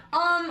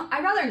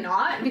 I'd rather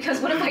not, because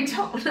what if I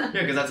don't? Yeah,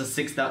 because that's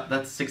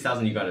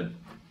 $6,000 you gotta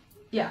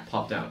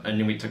pop down. And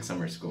then we took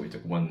summer school. We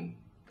took one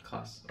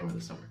class over the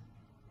summer.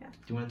 Yeah. Do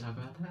you want to talk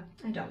about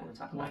that? I don't want to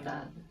talk about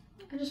that.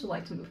 I just would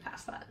like to move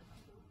past that.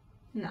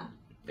 No.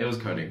 It was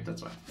coding,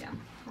 that's why. Yeah,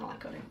 I don't like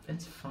coding.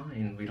 It's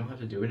fine. We don't have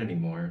to do it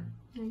anymore.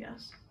 I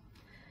guess.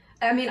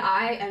 I mean,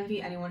 I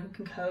envy anyone who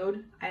can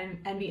code. I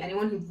envy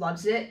anyone who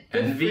loves it.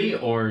 Envy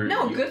or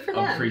no, good for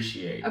them.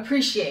 Appreciate.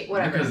 Appreciate,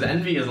 whatever. Because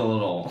envy is a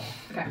little.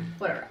 Okay,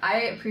 whatever.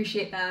 I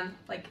appreciate them.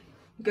 Like,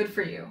 good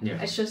for you.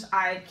 Yeah. It's just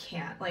I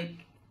can't. Like,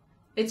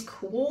 it's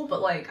cool,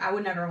 but like I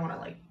would never want to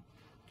like.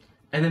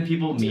 And then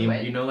people meme.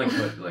 it. You know,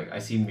 like I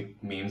see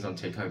memes on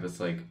TikTok that's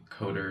like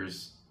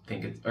coders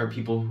think it's, or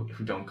people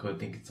who don't code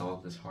think it's all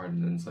this hard,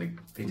 and then it's like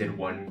they did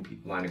one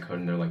line of code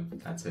and they're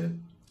like, that's it.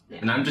 Yeah.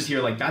 And I'm just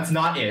here like, that's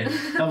not it.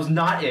 That was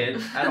not it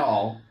at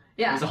all.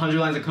 Yeah. There's 100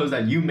 lines of code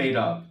that you made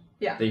up.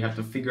 Yeah. That you have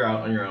to figure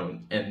out on your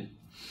own, and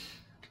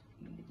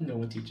no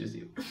one teaches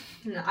you.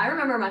 No, I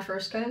remember my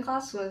first coding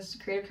class was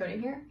creative coding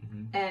here,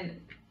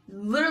 and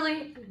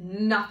literally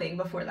nothing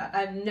before that.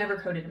 I've never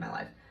coded in my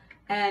life.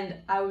 And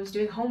I was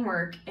doing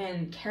homework,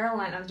 and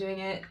Caroline, I was doing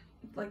it,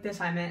 like, the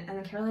assignment, and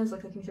then Caroline's,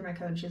 like, looking through my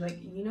code, and she's like,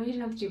 you know you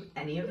didn't have to do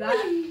any of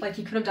that? Like,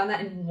 you could have done that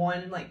in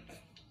one, like,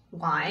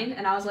 line,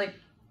 and I was like...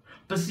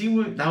 But see,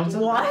 that's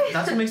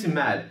what makes me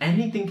mad.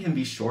 Anything can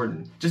be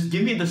shortened. Just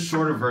give me the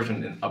shorter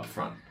version up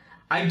front.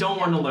 I don't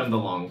want to learn the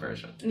long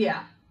version.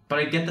 Yeah. But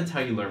I get that's how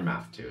you learn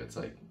math, too. It's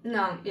like...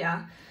 No,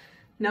 yeah.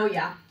 No,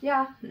 yeah.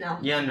 Yeah, no.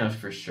 Yeah, no,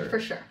 for sure. For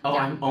sure. Oh,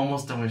 yeah. I'm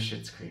almost done with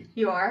Schitt's Creek.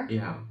 You are?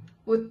 Yeah.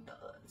 With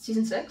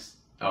season 6?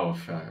 Oh,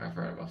 fuck, I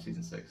forgot about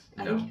season 6.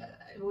 I think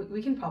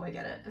we can probably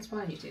get it. It's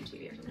probably on YouTube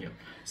TV or something. Yeah.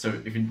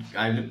 So if you,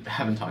 I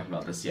haven't talked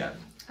about this yet.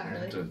 Oh, really?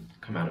 I have to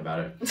come out about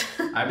it.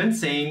 I've been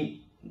saying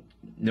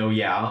no,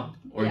 yeah,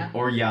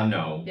 or yeah,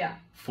 no,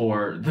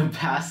 for the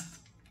past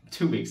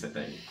 2 weeks, I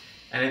think.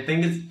 And I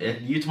think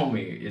you told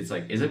me, it's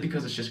like, is it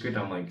because of Schitt's Creek?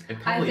 I'm like, it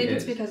probably is. I think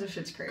it's because of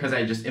Schitt's Creek. Because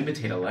I just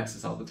imitate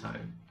Alexis all the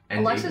time. And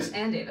Alexis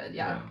David. and David,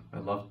 yeah. I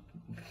love...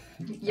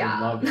 Yeah.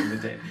 I love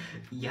imitating.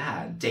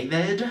 Yeah,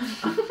 David.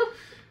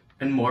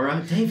 And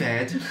Maura,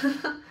 David.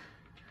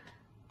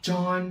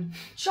 John.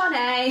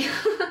 Shawnee.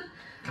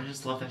 I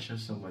just love that show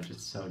so much.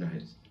 It's so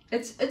nice.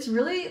 It's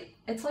really,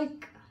 it's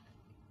like...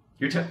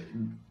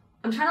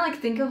 I'm trying to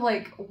like think of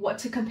like what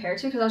to compare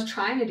to, because I was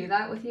trying to do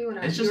that with you when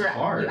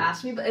hard. You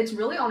asked me, but it's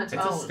really on its own.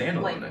 It's a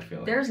standalone, like, I feel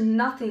like. There's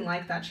nothing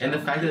like that show. And the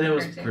fact that it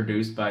was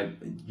produced by,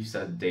 you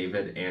said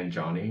David and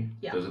Johnny.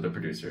 Yeah. Those are the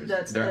producers.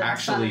 They're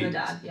actually son and the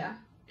dad. Yeah.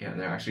 Yeah, and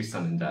they're actually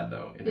son and dad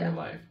though in real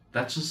life.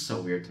 That's just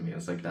so weird to me.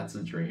 It's like that's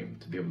a dream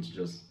to be able to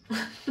just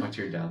talk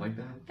to your dad like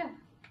that. Yeah.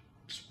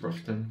 Just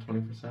roast him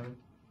 24/7.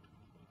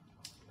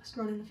 Must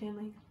run in the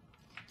family.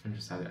 And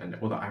just have it. And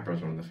well, the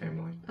eyebrows run in the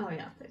family. Oh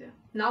yeah, they do.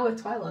 Not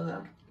with Twyla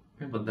though.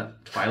 Yeah, but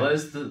that Twyla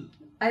is the.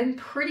 I'm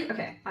pretty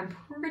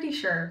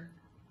sure.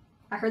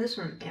 I heard this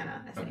from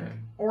Anna, I think,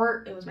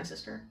 or it was my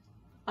sister.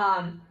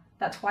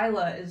 That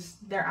Twyla is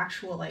their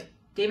actual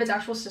David's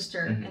actual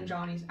sister and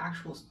Johnny's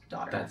actual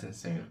daughter. That's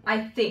insane.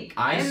 I think.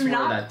 I swear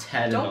that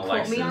Ted and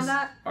Alexis me on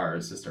that.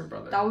 are sister and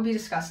brother. That would be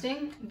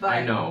disgusting, but...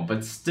 I know,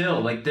 but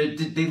still, like, they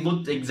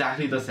looked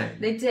exactly the same.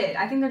 They did.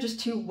 I think they're just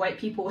two white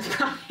people with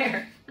brown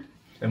hair.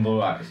 And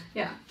blue eyes.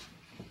 Yeah.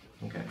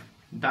 Okay.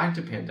 Back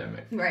to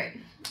pandemic. Right.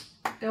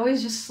 It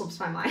always just slips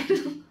my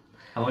mind.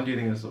 How long do you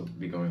think this will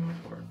be going on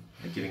for?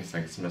 Like, do you think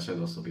second semester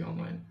this will be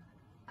online?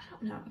 I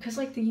don't know. Because,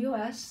 like, the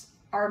U.S.,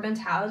 our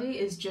mentality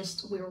is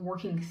just we're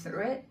working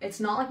through it. It's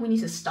not like we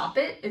need to stop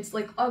it. It's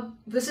like, oh,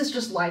 this is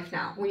just life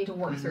now. We need to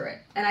work through it.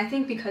 And I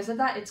think because of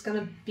that, it's going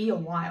to be a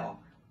while.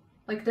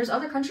 Like, there's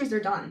other countries, they're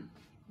done.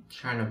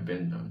 China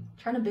been done.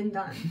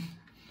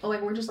 But,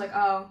 like, we're just like,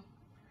 oh,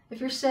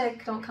 if you're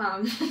sick, don't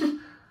come.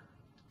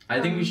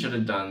 I think we should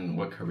have done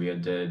what Korea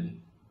did.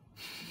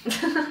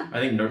 I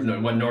think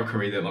what North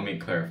Korea did, let me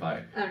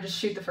clarify. Just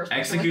shoot the first person.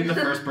 Execute the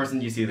first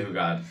person you see who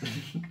got.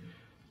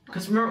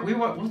 Because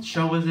remember, what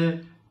show was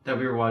it that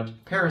we were watching?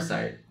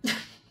 Parasite.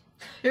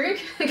 You're going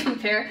to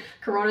compare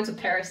Corona to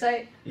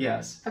Parasite?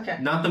 Yes. Okay.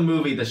 Not the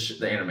movie,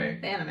 the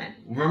anime. The anime.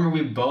 Remember,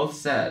 we both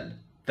said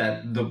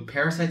that the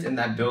parasites in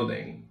that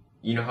building,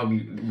 you know how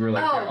we were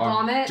like... Oh,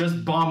 bomb it?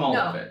 Just bomb all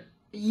of it.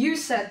 You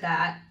said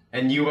that.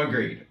 And you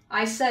agreed.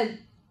 I said,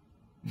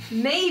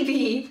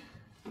 maybe,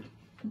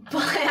 but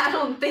I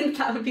don't think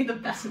that would be the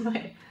best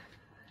way.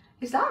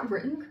 Is that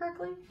written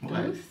correctly?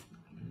 What? Booth?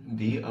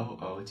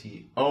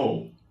 B-O-O-T...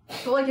 Oh.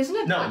 But, like, isn't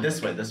it... No,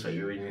 this way.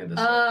 You're reading it this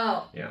way.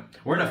 Oh. Yeah.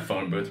 We're in a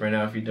phone booth right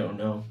now, if you don't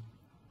know.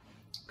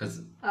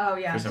 Because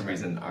for some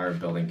reason, our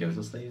building gives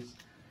us these.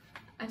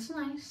 It's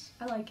nice.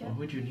 I like it. What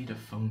would you need a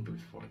phone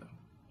booth for, though?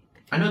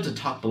 I know to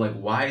talk, but, like,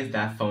 why is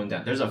that phone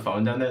down? There's a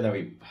phone down there that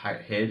we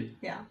hid.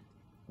 Yeah.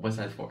 What's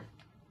that for?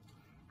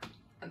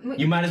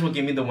 You might as well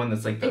give me the one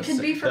that's, like, it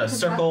could be for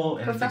circle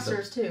and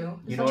professors, too.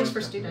 It's not just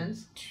for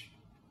students.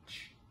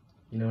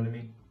 You know what I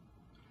mean?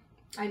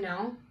 I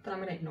know, but I'm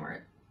going to ignore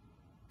it.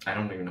 I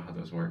don't even know how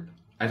those work.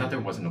 I thought there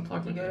wasn't a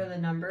plug. You go to the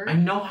number. I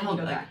know how.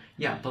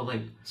 Yeah, but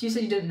like. So you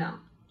said you didn't know,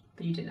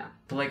 but you did know.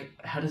 But like,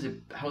 how is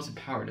it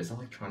powered? Is it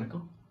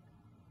electronical?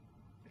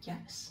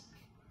 Yes.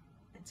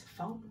 It's a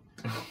phone.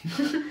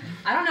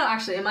 I don't know,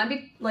 actually. It might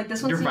be, like,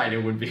 this one's... You're right,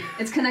 it would be.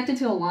 It's connected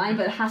to a line,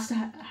 but it has to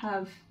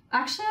have...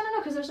 Actually, I don't know,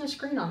 because there's no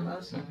screen on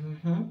those.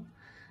 Mm-hmm.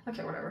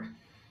 Okay, whatever.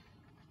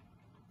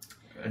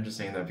 I'm just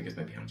saying that because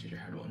my piano teacher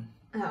had one.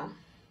 Oh.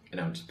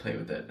 And I would just play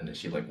with it, and then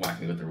she'd, like,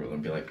 whack me with the ruler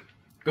and be like,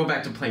 go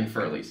back to playing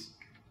Furlies.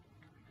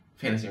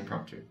 Fantasy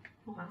Impromptu.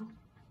 Wow.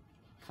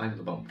 Flight of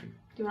the Bumblebee.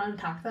 Do you want to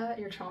unpack that,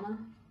 your trauma?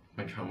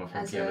 My trauma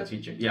from piano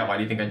teaching. Yeah, why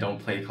do you think I don't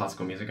play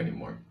classical music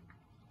anymore?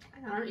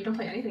 You don't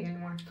play anything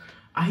anymore.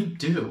 I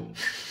do.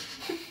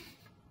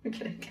 I'm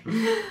kidding.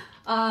 It's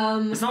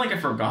not like I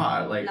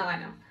forgot. Like, no, I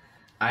know.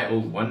 I owe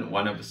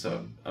one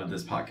episode of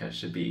this podcast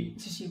should be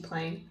just you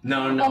playing.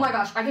 No. Oh my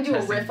gosh, I can do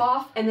a riff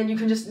off and then you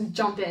can just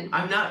jump in.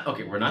 I'm not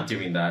okay. We're not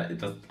doing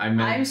that.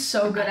 I'm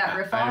so good at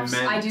riff offs.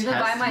 I do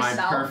them by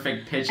myself. My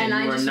perfect pitch, and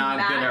you are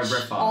not good at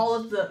riff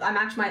offs. I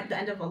match the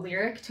end of a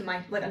lyric to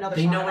my another.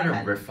 They song know what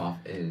a riff off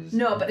is.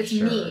 No, but it's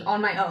me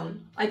on my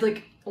own.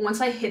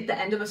 Once I hit the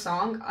end of a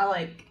song,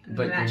 I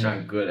But you're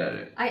not good at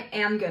it. I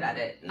am good at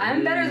it.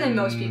 I'm better than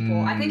most people.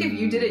 I think if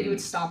you did it, you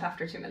would stop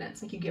after 2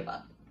 minutes. Like, you give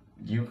up.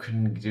 You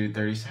couldn't do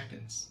 30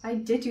 seconds. I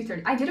did do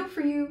 30. I did it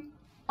for you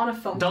on a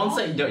phone call. Don't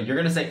say, no, you're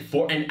going to say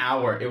for an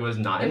hour. It was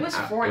not an hour. It was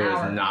for an hour.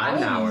 It was not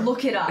an hour. I will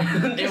look it up.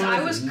 Because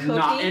I was cooking.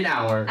 Not an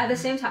hour. At the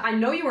same time, I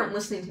know you weren't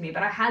listening to me,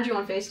 but I had you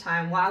on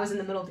FaceTime while I was in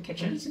the middle of the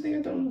kitchen. Why do you think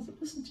I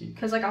don't listen to you?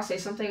 Because, I'll say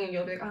something and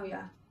you'll be like, oh,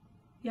 yeah.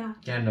 Yeah.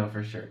 Yeah, no,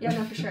 for sure. Yeah,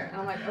 no, for sure. And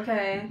I'm like,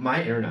 okay.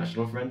 My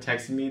international friend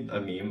texted me a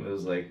meme. It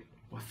was like,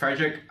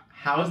 Frederick,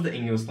 how is the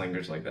English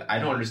language like that? I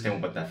don't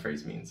understand what that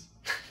phrase means.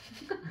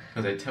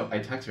 Because I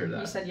texted her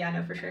that. You said, yeah,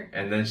 no, for sure.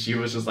 And then she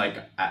was just like,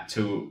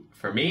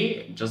 for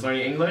me, just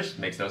learning English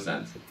makes no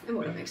sense. It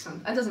wouldn't make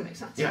sense. That doesn't make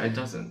sense. Yeah, it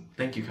doesn't.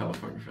 Thank you,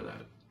 California, for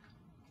that.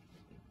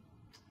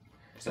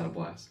 Is that a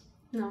blast?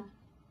 No.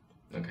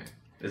 Okay.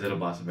 Is it a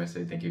blast if I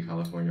say thank you,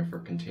 California, for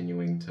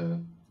continuing to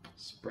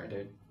spread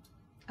it?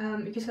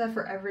 You can say that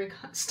for every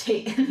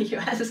state in the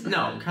U.S.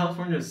 No,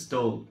 California is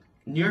still...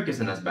 New York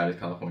isn't as bad as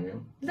California.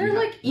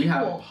 They're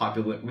equal.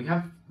 We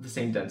have the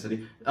same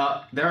density.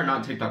 There are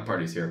not TikTok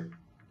parties here.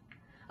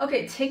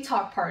 Okay,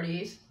 TikTok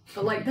parties,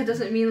 but that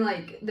doesn't mean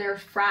there are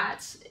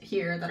frats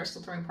here that are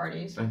still throwing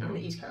parties on the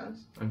East Coast.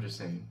 I'm just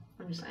saying.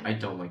 I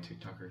don't like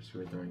TikTokers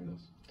who are throwing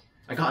those.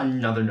 I got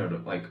another note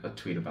of a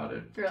tweet about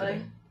it.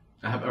 Really?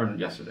 Today. Or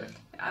yesterday.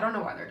 I don't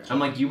know why they're doing it. I'm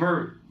like, you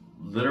were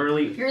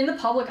literally... If you're in the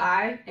public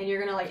eye and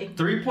you're gonna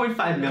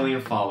 3.5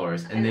 million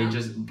followers and they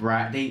just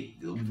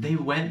they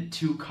went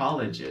to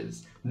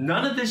colleges.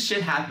 None of this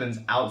shit happens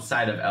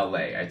outside of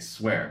LA, I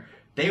swear.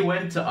 They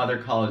went to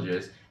other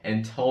colleges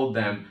and told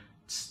them,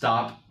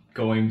 stop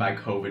going by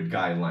COVID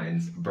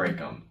guidelines, break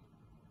them.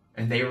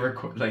 And they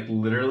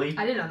literally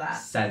I didn't know that.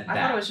 Said that.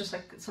 I thought it was just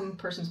some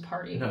person's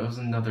party. No, it was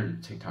another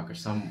TikToker,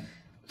 some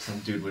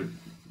dude with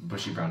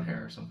bushy brown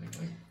hair or something.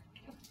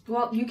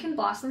 Well, you can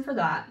blast them for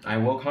that. I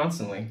will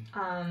constantly.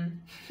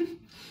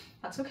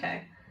 That's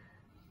okay.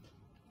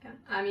 Yeah.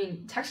 I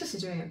mean, Texas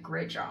is doing a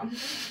great job.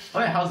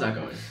 Oh yeah, how's that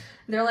going?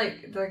 They're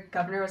the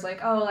governor was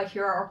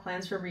here are our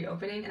plans for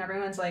reopening, and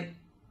everyone's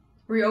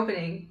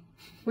reopening?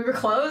 We were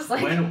closed?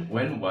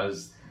 When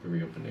was the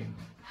reopening?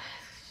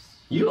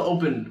 We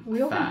opened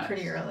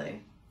pretty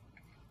early.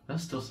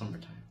 That's still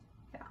summertime.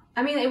 Yeah.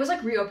 I mean, it was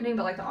reopening,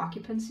 but the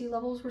occupancy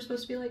levels were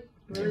supposed to be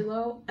really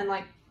low, and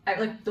at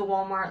the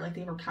Walmart,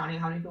 they were counting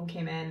how many people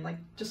came in,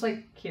 just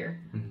here.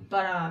 Mm-hmm.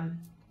 But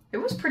it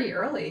was pretty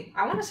early.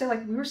 I want to say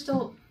we were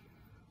still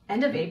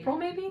end of April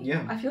maybe.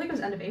 Yeah. I feel like it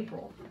was end of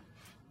April.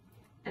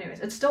 Anyways,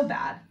 it's still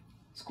bad.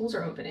 Schools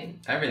are opening.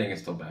 Everything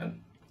is still bad.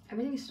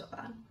 Everything is still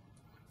bad.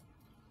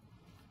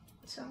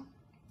 So,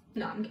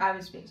 no, I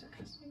was being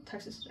sarcastic.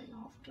 Texas is doing a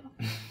awful job.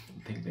 I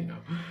think they know.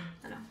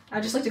 I know.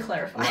 I'd just like to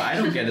clarify. What I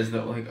don't get is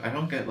that I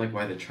don't get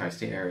why the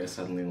tri-state area is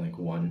suddenly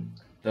won.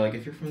 They're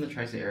if you're from the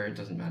tri-state area, it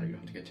doesn't matter. You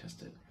don't have to get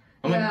tested.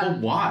 I'm but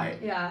why?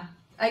 Yeah.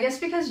 I guess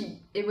because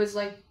it was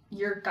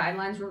your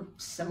guidelines were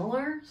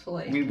similar.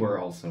 So we were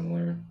all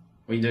similar.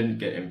 We didn't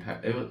get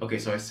impacted. Okay,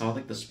 so I saw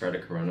the spread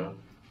of corona,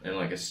 and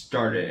it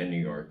started in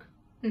New York,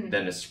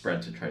 then it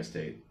spread to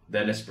tri-state,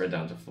 then it spread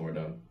down to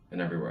Florida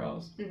and everywhere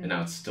else, and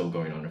now it's still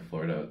going on in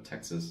Florida,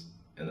 Texas,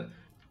 and then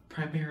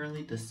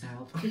primarily the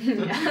South.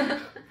 Yeah.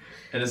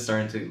 And it's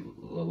starting to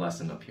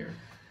lessen up here.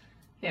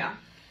 Yeah.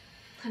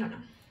 I don't know.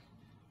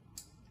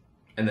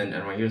 And then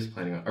NYU is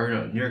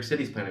New York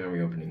City's planning on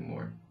reopening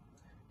more.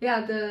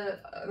 Yeah, the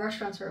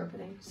restaurants are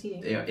opening,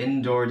 seating. Yeah,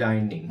 indoor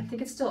dining. I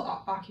think it's still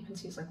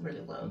occupancy is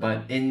really low.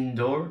 But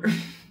indoor?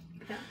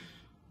 Yeah.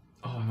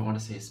 Oh, I want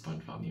to say a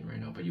SpongeBob meme right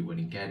now, but you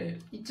wouldn't get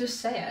it. You just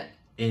say it.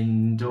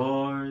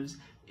 Indoors,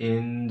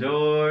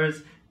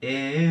 indoors,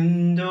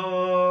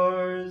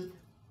 indoors.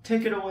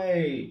 Take it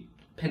away,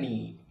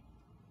 Penny.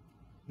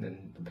 And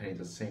then the Penny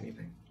doesn't say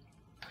anything.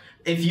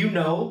 If you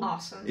know,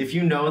 awesome. If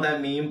you know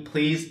that meme,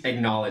 please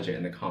acknowledge it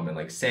in the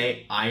comment.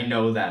 Say, I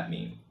know that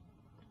meme.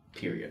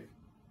 Period.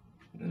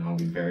 And I'll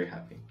be very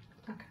happy.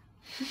 Okay.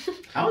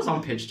 I was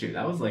on pitch too.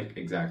 That was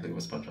exactly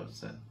what SpongeBob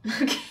said.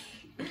 Okay.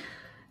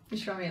 You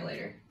show me it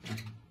later.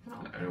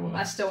 I will.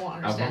 I still won't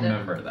understand I'll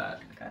remember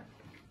that. Okay.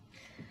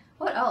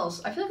 What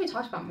else? I feel like we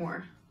talked about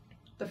more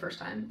the first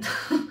time.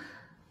 I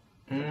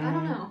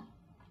don't know.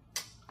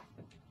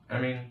 I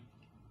mean,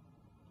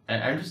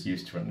 I'm just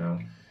used to it now.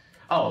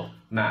 Oh,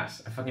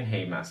 mask. I fucking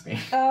hate masking.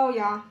 Oh,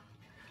 yeah.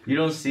 You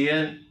don't see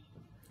it?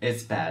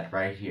 It's bad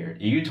right here.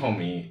 You told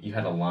me you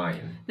had a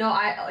line. No,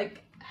 I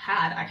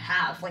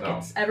have. Like,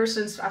 it's ever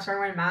since I started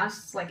wearing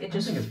masks, like, it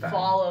just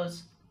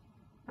follows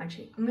my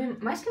cheek. I mean,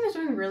 my skin was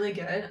doing really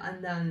good,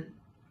 and then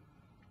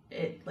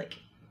it, like,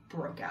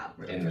 broke out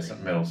really, in the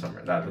middle of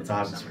summer. That's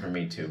obvious for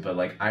me too. But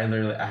like I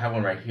have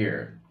one right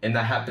here, and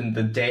that happened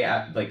the day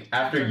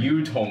after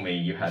you told me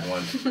you had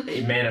one.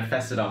 It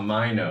manifested on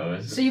my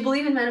nose. So you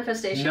believe in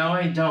manifestation? No,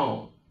 I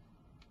don't.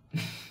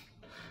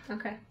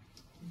 Okay.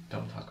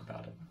 Don't talk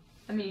about it.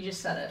 I mean, you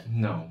just said it.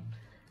 No.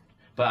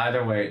 But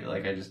either way,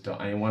 like I just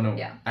don't. I want to.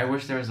 Yeah. I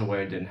wish there was a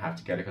way I didn't have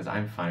to get it because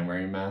I'm fine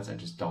wearing masks. I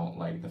just don't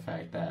like the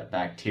fact that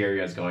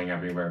bacteria is going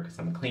everywhere because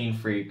I'm a clean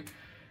freak.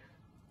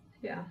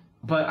 Yeah.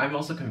 But I'm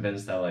also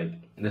convinced that, like,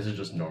 this is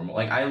just normal.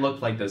 Like, I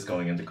looked like this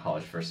going into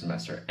college first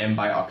semester, and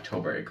by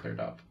October, it cleared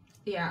up.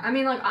 Yeah, I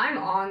mean, like, I'm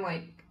on,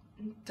 like,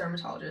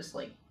 dermatologist,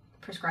 like,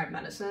 prescribed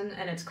medicine,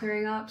 and it's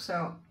clearing up,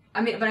 so...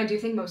 I mean, but I do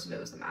think most of it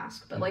was the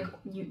mask, but, like,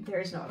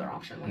 there is no other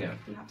option. Like,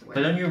 you have to wear it.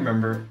 But don't you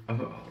remember...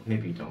 Oh,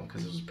 maybe you don't,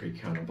 because it was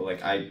pre-Kiana, but,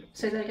 like,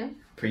 Say that again?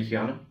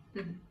 Pre-Kiana?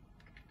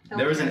 Mm-hmm.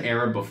 There was an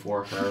era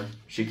before her.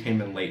 She came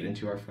in late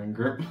into our friend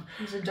group.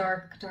 It was a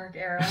dark, dark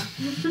era.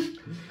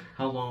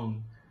 How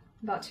long?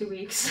 About 2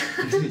 weeks.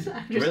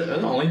 Really?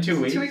 Only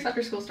 2 weeks? 2 weeks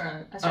after school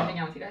started. I started hanging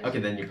out with you guys. Okay,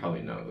 then you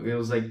probably know. It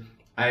was like,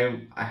 I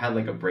had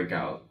like a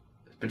breakout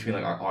between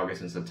like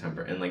August and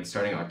September, and like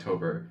starting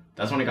October,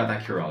 that's when I got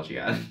that Curology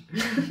ad.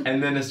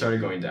 And then it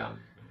started going down.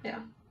 Yeah.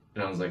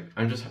 And I was like,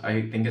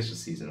 I think it's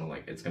just seasonal.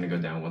 Like, it's gonna go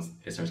down once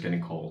it starts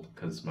getting cold,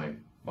 because my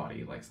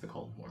body likes the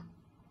cold more.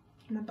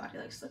 My body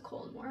likes the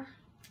cold more.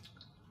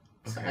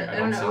 Okay, So, I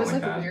don't know, it was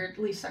like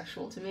weirdly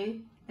sexual to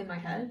me in my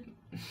head.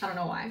 I don't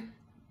know why.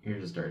 You're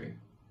just dirty.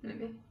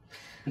 Maybe.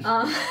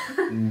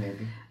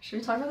 Maybe. Should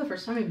we talk about the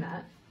first time we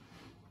met?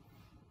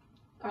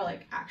 Or,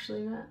 like,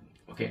 actually met?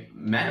 Okay,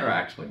 met or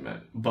actually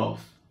met?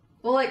 Both.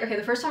 Well, like, okay,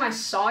 the first time I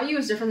saw you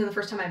is different than the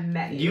first time I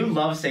met you. You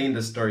love saying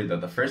this story, though.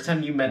 The first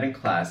time you met in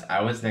class,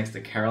 I was next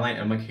to Caroline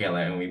and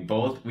Michaela, and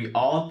we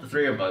all the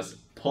three of us,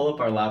 pull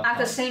up our laptops. At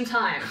the same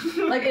time.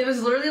 Like, it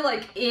was literally,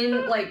 like, it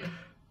was, like,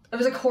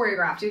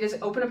 choreographed. You guys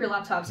open up your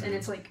laptops, and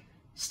it's, like,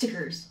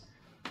 stickers.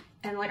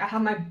 And, like, I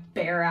have my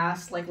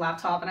bare-ass, like,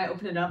 laptop, and I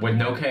open it up. With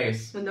no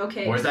case. With no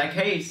case. Where's that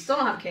case? Still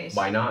don't have a case.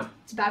 Why not?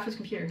 It's bad for the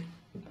computer.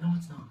 No,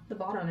 it's not. The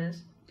bottom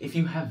is. If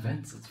you have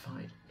vents, it's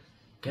fine.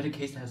 Get a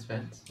case that has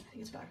vents. I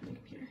think it's bad for the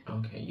computer.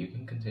 Okay, you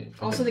can continue.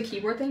 Also, the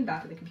keyboard thing,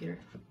 bad for the computer.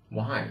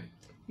 Why?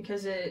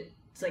 Because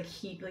it's, like,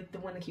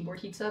 when the keyboard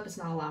heats up, it's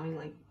not allowing,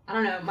 like... I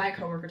don't know, my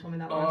coworker told me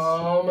that once.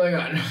 Oh my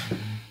god.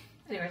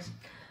 Anyways.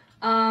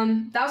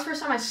 That was the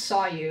first time I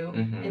saw you.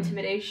 Mm-hmm.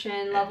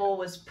 Intimidation level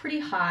was pretty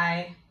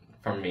high.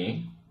 From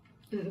me?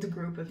 The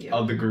group of you.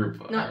 Oh, the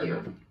group. Not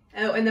you.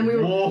 Oh, and then we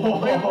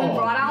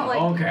brought out,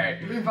 like... Okay.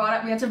 We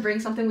had to bring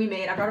something we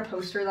made. I brought a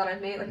poster that I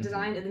made, like,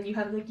 designed, and then you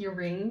had, like, your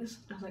rings.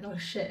 I was like, oh,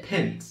 shit.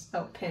 Pins.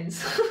 Oh,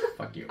 pins.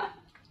 Fuck you. I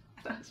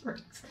thought it was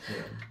rings.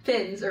 Yeah.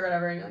 Pins, or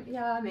whatever, and you're like,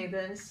 yeah, I made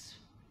this.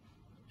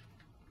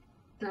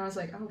 And I was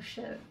like, oh,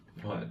 shit.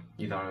 What?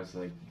 You thought I was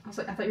like... I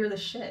thought you were the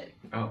shit.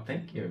 Oh,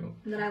 thank you.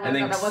 And then I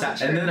learned that wasn't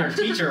true. And then our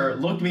teacher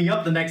looked me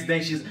up the next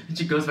day.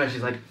 She goes back,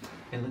 she's like,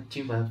 I looked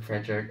you up,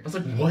 Frederick. I was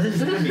like, what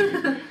does that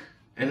mean?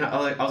 And I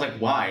was like,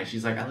 why? And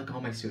she's like, I look all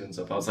my students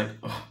up. I was like,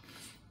 oh.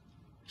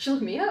 She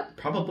looked me up?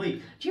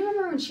 Probably. Do you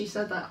remember when she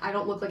said that I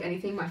don't look like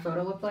anything my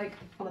photo looked like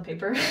on the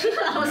paper?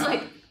 I was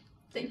like,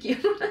 thank you.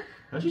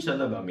 How'd you say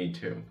that about me,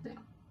 too? Yeah.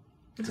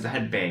 Because I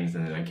had bangs,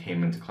 and then I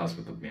came into class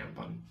with a man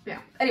bun. Yeah.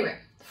 Anyway,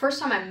 the first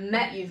time I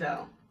met you,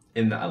 though.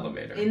 In the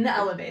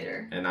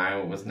elevator. And I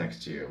was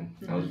next to you.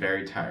 I was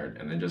very tired,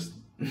 and then just...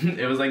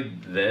 it was like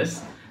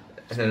this,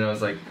 and then I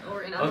was like...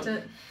 Or enough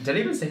to... Did I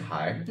even say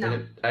hi?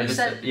 No. I just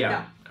said...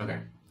 Yeah. No. Okay.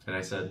 And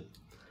I said...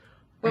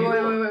 Wait.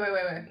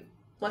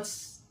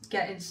 Let's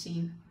get in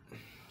scene.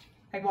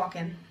 I walk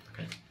in.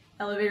 Okay.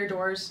 Elevator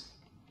doors.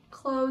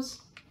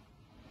 Close.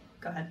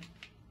 Go ahead.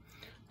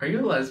 Are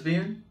you a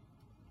lesbian?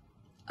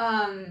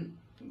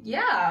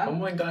 Yeah. Oh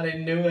my god, I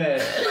knew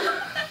it.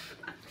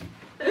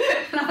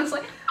 And I was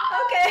like,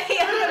 okay.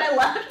 And then I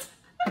left.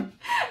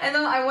 And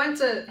then I went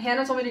to...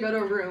 Hannah told me to go to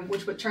a room,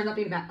 which would turn out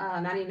to be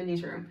Maddie and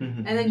Mindy's room.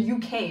 Mm-hmm. And then you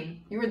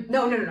came. You were...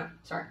 No.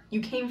 Sorry.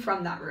 You came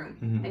from that room.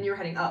 Mm-hmm. And you were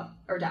heading up.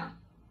 Or down.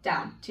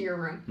 Down to your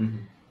room. Mm-hmm.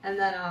 And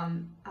then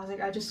I was like,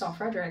 I just saw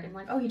Frederick. And I'm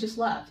like, oh, he just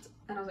left.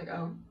 And I was like,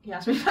 oh, he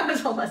asked me if I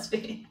was a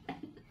lesbian.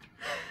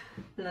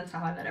 And that's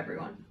how I met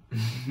everyone.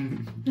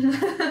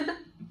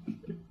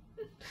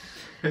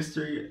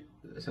 History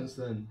since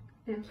then.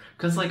 Yeah.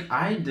 Because, like,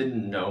 I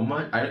didn't know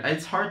much.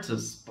 It's hard to,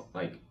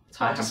 like... It's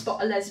hard to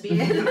spot a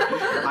lesbian.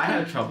 I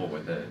have trouble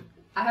with it.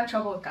 I have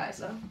trouble with guys,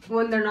 though.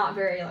 When they're not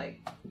very,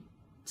 like...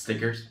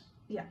 Stickers?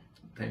 Yeah.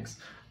 Thanks.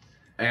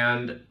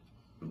 And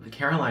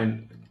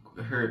Caroline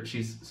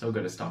she's so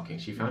good at stalking.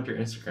 She found your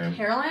Instagram.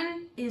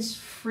 Caroline is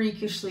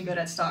freakishly good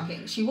at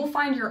stalking. She will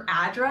find your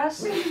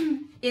address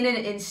in an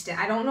instant.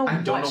 I don't know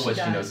what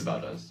she knows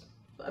about us.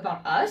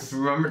 About us?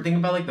 Remember, think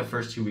about like the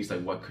first 2 weeks,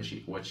 like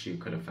what she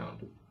could have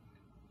found.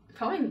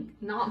 Probably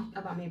not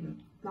about me,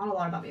 not a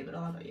lot about me, but a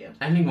lot about you.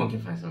 Anyone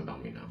can find something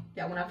about me now.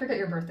 Yeah, when I forget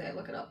your birthday, I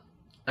look it up.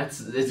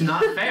 It's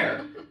not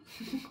fair.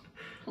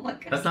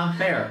 That's not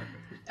fair.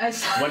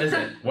 What is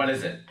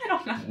it? I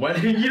don't know.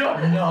 What? You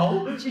don't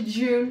know?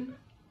 June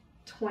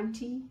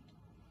 20.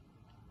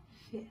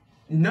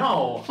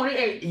 No.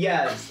 28.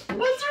 Yes.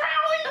 What's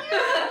wrong with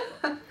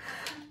you?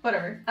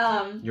 Whatever.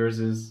 Yours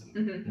is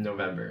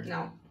November.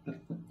 No.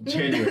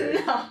 January.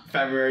 No.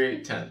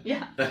 February 10th.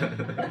 Yeah.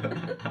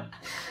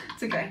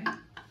 It's okay.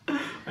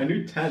 I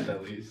knew 10th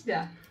at least.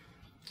 Yeah.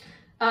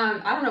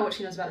 I don't know what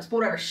she knows about us, but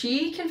whatever.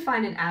 She can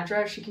find an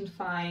address. She can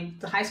find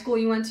the high school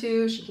you went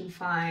to. She can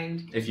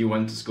find... If you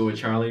went to school with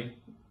Charlie.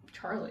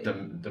 Charlie?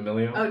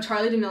 D'Amelio? Oh,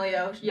 Charlie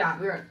D'Amelio.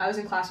 Yeah, I was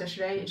in class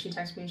yesterday, and she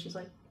texted me, and she's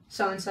like,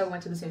 so-and-so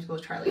went to the same school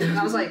as Charlie. And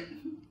I was like,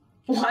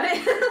 what?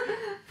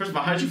 First of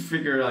all, how'd you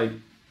figure, like...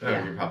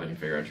 Yeah. You probably can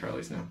figure out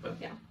Charlie's now, but...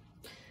 Yeah.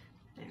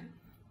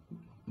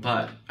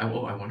 But, I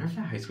wonder if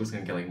that high school's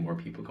gonna get, like, more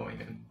people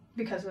going in.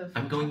 Because of...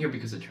 I'm going here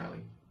because of Charlie.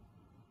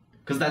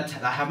 Because that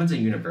happens at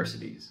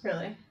universities.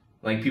 Really?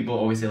 Like, people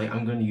always say, like,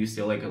 I'm going to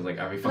UCLA because, like,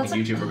 every fucking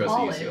YouTuber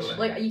goes to UCLA.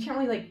 Like, you can't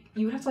really, like,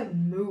 you would have to, like,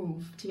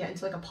 move to get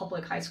into, like, a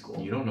public high school.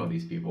 You don't know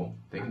these people.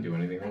 They can do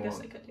anything they want. I guess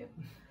they could do.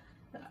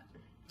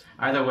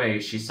 Either way,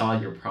 she saw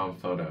your prom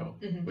photo,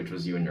 which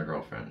was you and your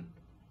girlfriend.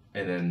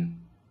 And then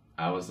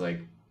I was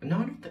like,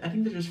 no, I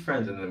think they're just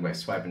friends. And then I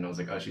swiped and I was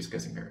like, oh, she's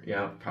kissing her.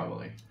 Yeah,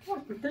 probably.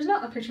 Well, there's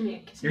not a picture of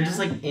me kissing her. You're just,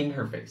 like, in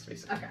her face,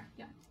 basically. Okay,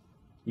 yeah.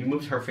 You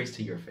moved her face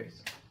to your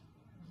face.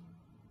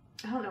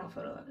 I don't know what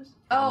photo that is.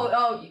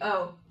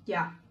 Oh,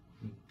 yeah.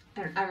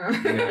 I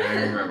remember. Yeah, I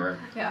remember.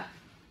 Yeah.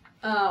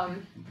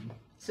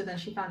 So then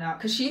she found out,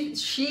 because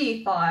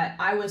she thought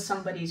I was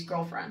somebody's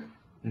girlfriend.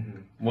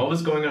 Mm-hmm. What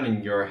was going on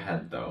in your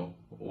head, though,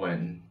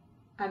 when...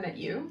 I met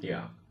you?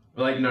 Yeah.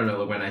 Like,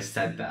 no, when I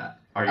said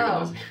that. Are you a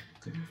lesbian?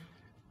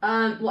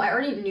 Well, I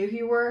already knew who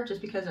you were, just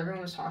because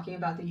everyone was talking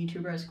about the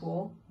YouTuber at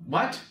school.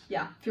 What?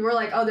 Yeah. People were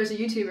like, oh, there's a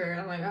YouTuber.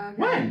 And I'm like, oh,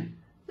 okay. When?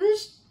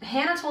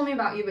 Hannah told me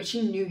about you, but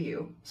she knew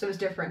you, so it was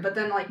different. But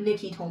then, like,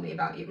 Nikki told me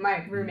about you,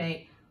 my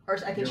roommate. Or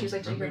I think she was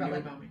like, did you hear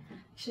about me?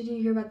 She said, did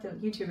you hear about the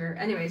YouTuber?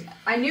 Anyways,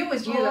 I knew it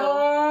was you,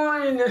 though.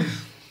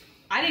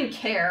 I didn't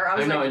care.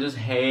 I know, I just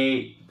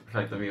hate the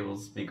fact that people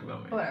speak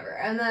about me. Whatever.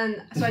 And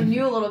then, so I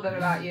knew a little bit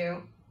about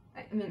you.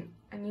 I mean,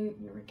 I knew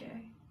you were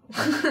gay.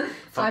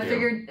 So I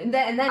figured, and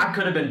then I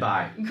could have been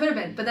bi. You could have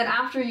been, but then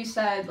after you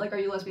said, like, are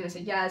you lesbian? I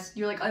said yes.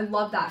 You're like, I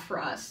love that for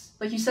us.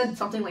 Like, you said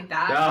something like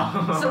that.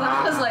 Oh. So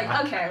that was like,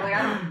 okay,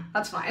 like,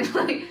 that's fine.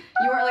 Like,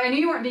 you were like, I knew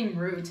you weren't being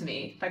rude to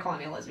me by calling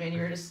me a lesbian. You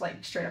were just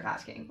like straight up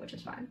asking, which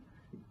is fine.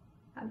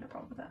 I have no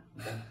problem with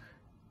that.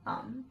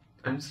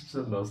 I'm just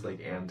the most like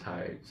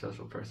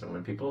anti-social person.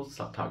 When people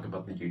talk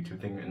about the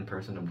YouTube thing in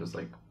person, I'm just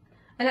like.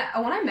 And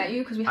when I met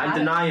you, because I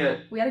deny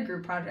it. We had a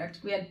group project.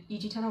 We had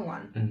EG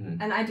 1001,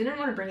 and I didn't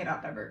want to bring it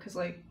up ever because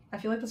like I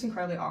feel like that's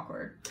incredibly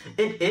awkward.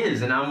 It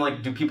is, and I'm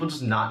like, do people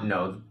just not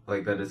know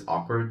like that it's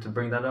awkward to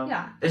bring that up?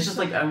 Yeah. It's just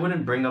like I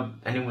wouldn't bring up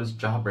anyone's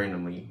job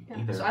randomly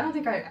either. So I don't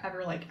think I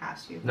ever like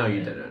asked you. No,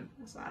 you didn't.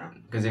 So I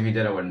don't. Because if you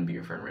did, I wouldn't be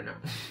your friend right now.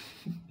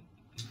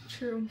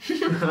 True.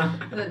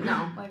 But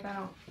no, like I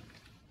don't.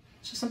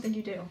 It's just something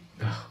you do.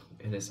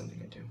 It is something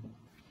I do.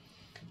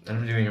 And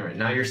I'm doing it right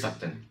now. You're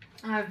sucked in.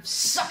 I've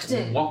sucked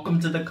in.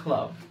 Welcome to the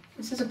club.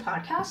 This is a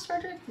podcast,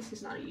 Frederick? This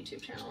is not a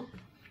YouTube channel.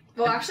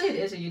 Well, actually, it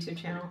is a YouTube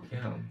channel.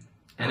 Yeah.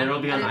 And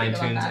it'll be on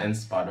iTunes and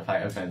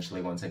Spotify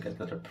eventually once I get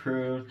that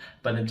approved.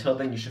 But until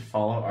then, you should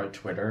follow our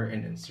Twitter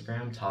and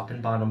Instagram, Top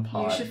and Bottom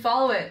Pod. You should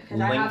follow it,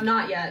 because I have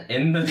not yet.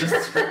 In the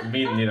description.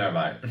 Neither have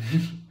I.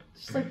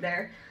 Just like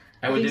there.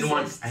 I didn't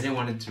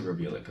want it to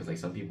reveal it, because like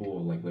some people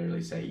will like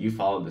literally say, you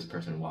followed this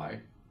person, why?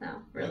 No,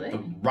 really?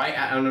 Like, right,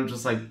 and I'm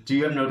just like, do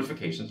you have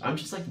notifications? I'm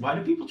just like, why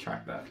do people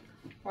track that?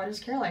 Why does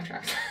Caroline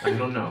track that? I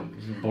don't know.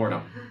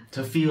 Boredom.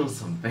 To feel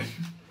something.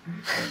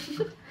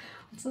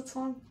 What's that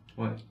song?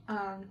 What?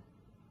 I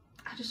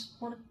just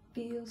want to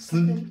feel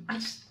something. I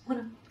just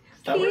want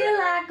to feel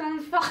like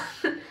I'm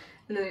falling.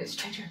 And then it's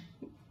Stranger.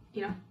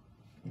 You know?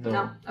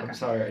 No. Okay. I'm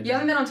sorry. You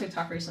haven't been on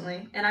TikTok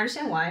recently, and I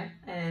understand why,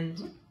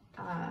 and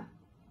I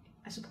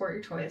support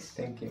your choice.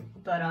 Thank you.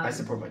 But I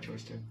support my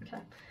choice too.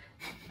 Okay.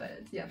 But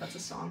yeah, that's a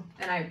song,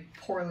 and I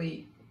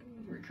poorly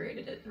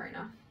recreated it right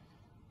now.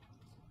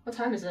 What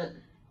time is it?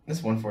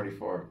 It's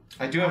 1:44.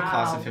 I do have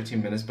class in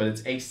 15 minutes, but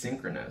it's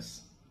asynchronous.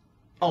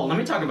 Oh, let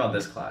me talk about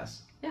this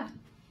class. Yeah.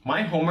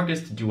 My homework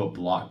is to do a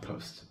blog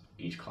post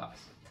each class.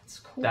 That's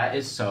cool. That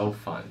is so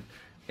fun.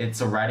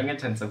 It's a writing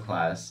intensive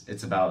class.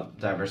 It's about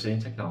diversity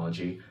and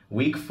technology.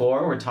 Week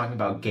 4, we're talking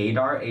about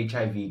Gaydar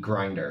HIV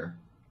Grindr.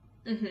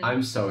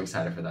 I'm so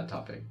excited for that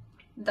topic.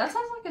 That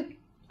sounds like an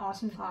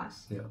awesome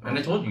class. Yeah, and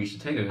I told you should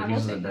take it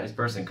because she's a nice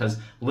person. Because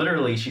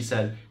literally, she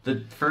said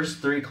the first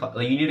 3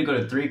 you need to go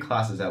to 3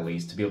 classes at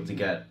least to be able to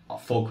get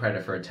full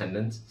credit for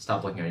attendance.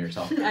 Stop looking at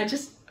yourself.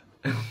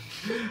 And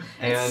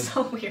it's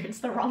so weird. It's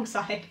the wrong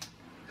side.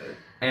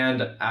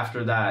 And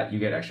after that, you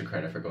get extra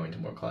credit for going to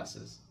more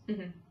classes.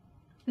 Mm-hmm.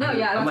 No,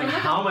 yeah. I'm like,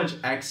 how much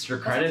extra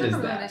credit is that?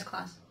 That's a really nice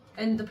class.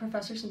 And the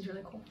professor seems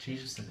really cool.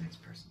 She's just a nice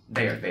person.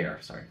 They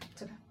are, sorry.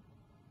 It's okay.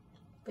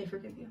 They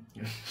forgive you.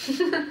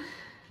 Yeah,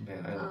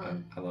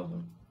 I love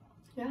them.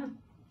 Yeah.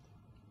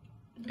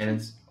 And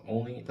that's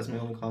my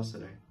only class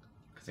today.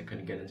 Because I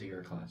couldn't get into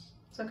your class.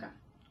 It's okay.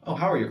 Oh,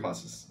 how are your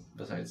classes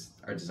besides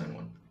our design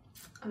one?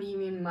 I mean, you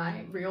mean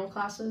my real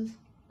classes?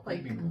 Like,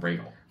 you mean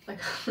real? Like,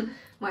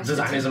 my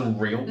design isn't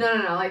real? No.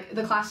 Like,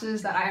 the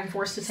classes that I am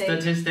forced to take.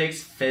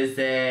 Statistics,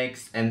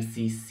 physics,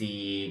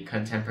 MCC,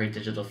 contemporary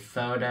digital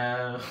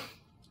photo.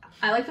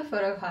 I like the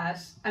photo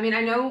class. I mean,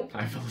 I know...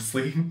 I fell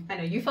asleep. I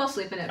know, you fell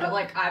asleep in it, but,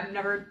 like, I've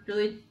never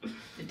really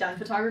done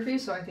photography,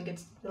 so I think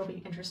it'll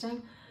be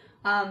interesting.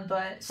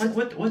 But... Like,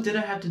 what did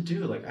I have to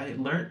do? Like, I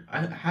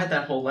had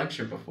that whole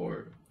lecture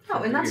before.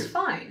 Oh, and that's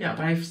fine. Yeah,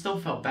 but I still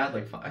felt bad.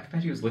 Like, I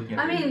bet he was looking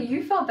at me. I mean,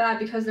 you felt bad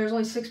because there's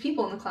only 6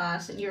 people in the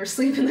class, and you were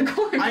asleep in the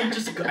corner. I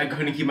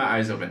couldn't keep my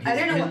eyes open. I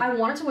didn't know. I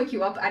wanted to wake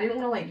you up. I didn't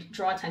want to, like,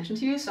 draw attention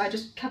to you, so I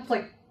just kept,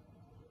 like...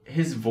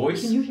 His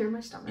voice... Can you hear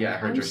my stomach? Yeah, I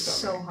heard your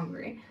stomach. I'm so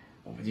hungry.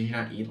 Did you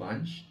not eat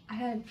lunch? I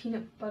had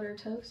peanut butter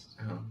toast.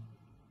 Oh. Well,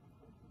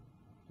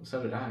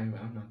 so did I,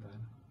 but I'm not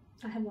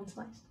that. I had 1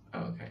 slice. Oh,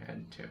 okay. I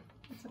had 2.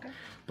 That's okay.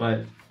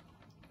 But,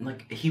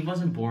 like, he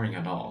wasn't boring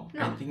at all.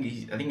 No. I think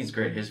he's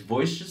great. His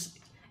voice just...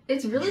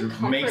 It's really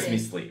comforting. Makes me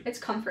sleep. It's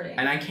comforting.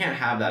 And I can't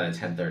have that at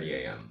 10:30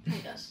 a.m.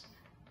 It does.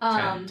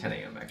 10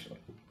 a.m. actually.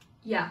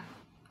 Yeah.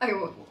 Okay,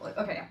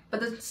 okay, yeah.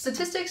 But the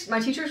statistics, my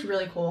teacher's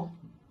really cool.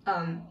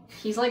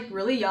 He's, like,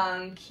 really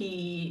young.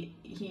 He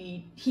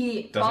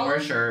doesn't wear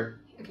a shirt.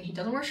 Okay, he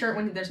doesn't wear a shirt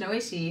when there's no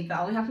AC. That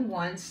only happened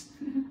once.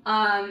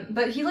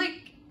 But he,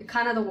 like,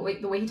 kind of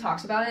the way he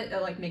talks about it,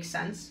 like, makes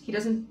sense. He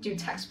doesn't do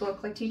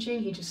textbook, like,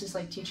 teaching. He just is,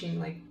 like, teaching,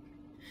 like...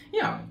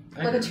 Yeah.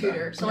 Like a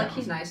tutor. So, like,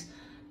 he's nice.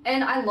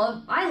 And I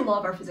love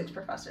our physics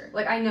professor.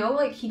 Like, I know,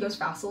 like, he goes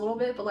fast a little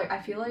bit, but, like, I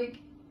feel like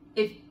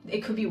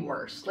it could be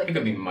worse. Like, it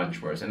could be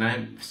much worse. And I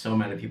have so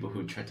many people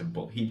who tried to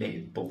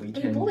they bullied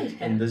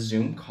him in the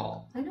Zoom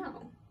call. I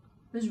know.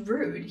 It was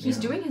rude. He's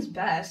doing his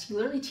best. He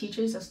literally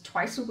teaches us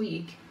twice a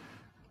week.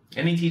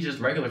 And he teaches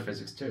regular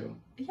physics, too.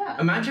 Yeah.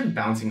 Imagine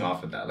bouncing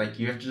off of that. Like,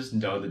 you have to just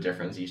know the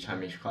difference each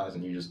time each class,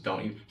 and you just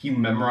don't... You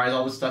memorize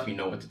all the stuff, you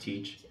know what to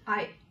teach.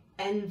 I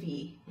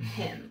envy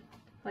him.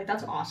 Like,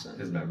 that's awesome.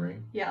 His memory.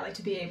 Yeah, like,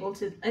 to be able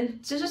to...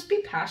 And to just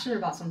be passionate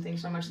about something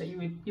so much that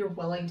you're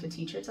willing to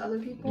teach it to other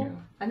people. Yeah.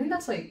 I think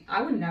that's, like...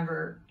 I would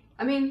never...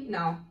 I mean,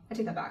 no. I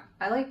take that back.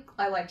 I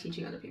like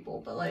teaching other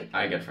people, but, like...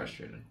 I get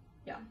frustrated.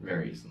 Yeah.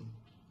 Very easily.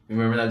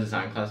 Remember that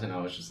design class, and I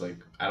was just like...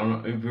 I don't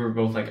know... We were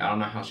both like, I don't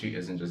know how she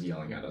isn't just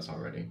yelling at us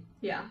already.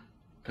 Yeah.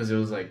 Because it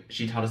was like...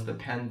 She taught us the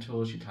pen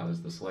tool, she taught us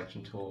the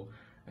selection tool,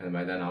 and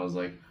by then I was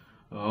like...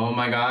 Oh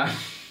my god.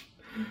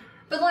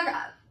 But, like...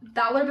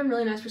 That would have been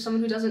really nice for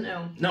someone who doesn't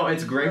know. No,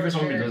 it's great for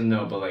someone who doesn't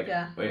know, but like,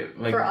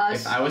 like for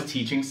us, if I was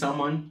teaching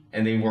someone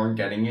and they weren't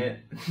getting it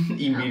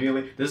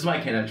immediately, this is why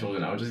I can't have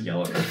children. I would just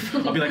yell at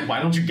them. I'll be like,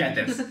 why don't you get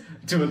this?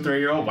 To a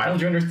 3-year-old, why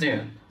don't you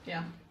understand?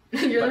 Yeah.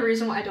 You're the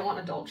reason why I don't want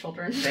adult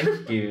children.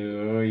 Thank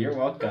you. You're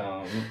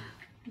welcome.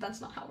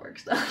 That's not how it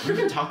works, though. We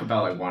can talk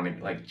about like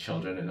wanting like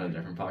children in a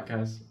different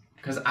podcast.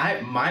 Because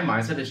my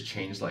mindset has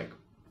changed like...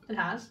 It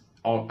has?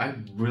 Oh, I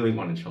really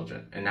wanted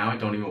children. And now I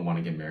don't even want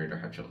to get married or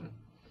have children.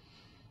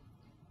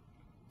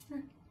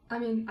 I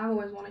mean, I've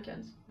always wanted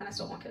kids, and I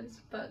still want kids,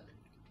 but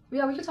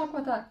yeah, we could talk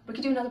about that. We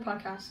could do another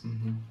podcast.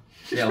 Mm-hmm.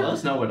 Yeah, let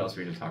us know what else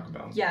we could talk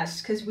about.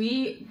 Yes, because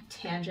we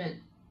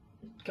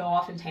go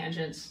off in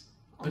tangents.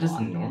 But it's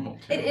normal,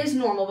 too. It is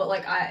normal, but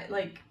I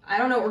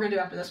don't know what we're gonna do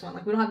after this one.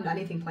 Like, we don't have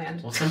anything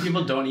planned. Well, some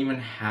people don't even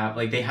have,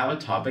 like, they have a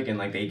topic, and,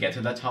 like, they get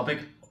to that topic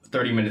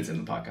 30 minutes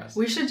in the podcast.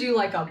 We should do,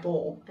 like, a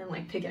bowl and,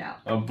 like, pick it out.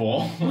 A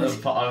bowl?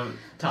 a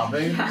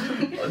topic?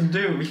 Yeah.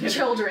 Dude, we can't...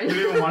 Children. Do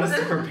you even want us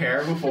to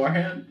prepare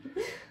beforehand?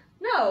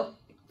 No,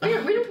 we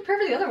didn't prepare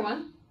for the other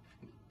one.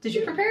 Did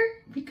you prepare?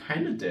 We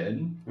kind of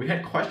did. We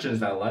had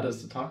questions that led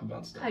us to talk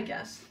about stuff. I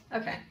guess.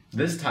 Okay.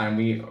 This time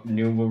we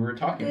knew what we were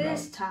talking about.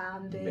 This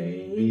time,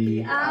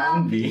 baby,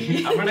 I'm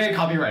gonna get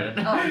copyrighted.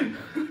 Oh.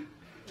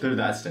 They're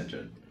that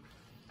stinted.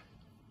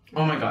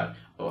 Oh my god.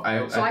 Oh,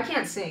 I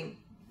can't sing.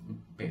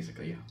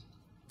 Basically, yeah.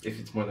 If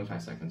it's more than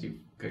 5 seconds, you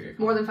could get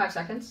more than 5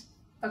 seconds?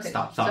 Okay.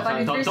 Stop.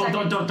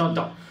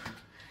 Don't.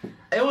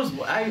 It was,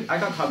 I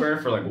got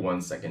copyrighted for like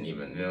 1 second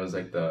even, and it was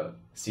like the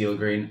seal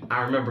green.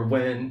 I remember.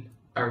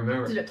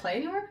 Did it play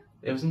anywhere?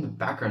 It was in the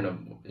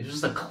background it was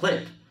just a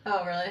clip.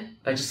 Oh, really?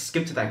 I just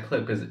skipped to that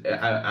clip because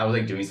I was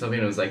like doing something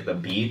and it was like the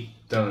beat,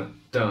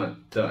 dun,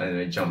 dun, dun,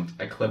 and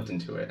I clipped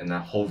into it, and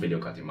that whole video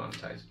got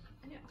demonetized.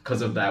 Yeah.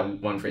 Because of that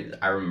one phrase.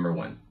 I remember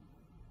when.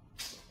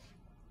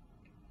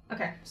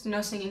 Okay, so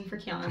no singing for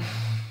Kiana.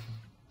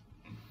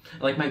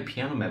 Like my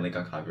piano medley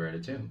got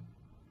copyrighted too.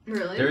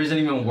 Really? There isn't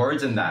even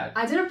words in that.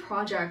 I did a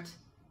project,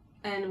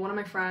 and one of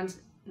my friends,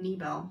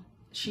 Nibel,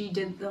 she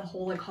did the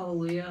whole like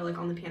hallelujah like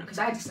on the piano because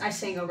I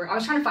sang over. I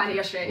was trying to find it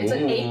yesterday. It's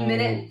an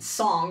 8-minute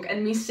song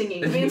and me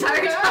singing the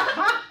entire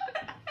time.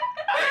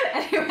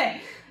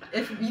 Anyway,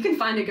 if you can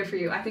find it, good for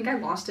you. I think I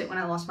lost it when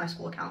I lost my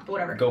school account, but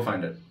whatever. Go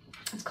find it.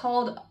 It's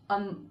called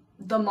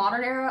The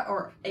Modern Era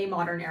or A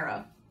Modern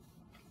Era.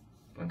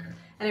 Okay.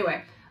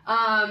 Anyway,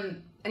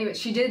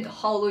 she did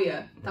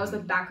Hallelujah. That was the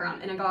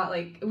background, and it got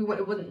like it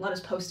wouldn't let us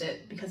post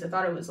it because it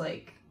thought it was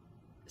like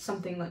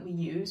something that we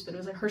use, but it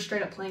was like her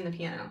straight up playing the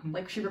piano.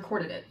 Like she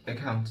recorded it. It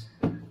counts.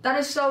 That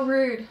is so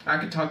rude. I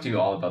could talk to you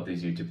all about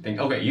these YouTube things.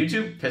 Okay,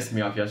 YouTube pissed me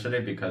off yesterday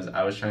because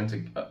I was trying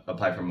to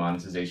apply for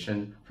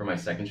monetization for my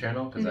second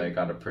channel because I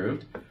got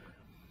approved.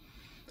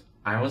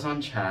 I was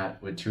on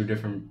chat with 2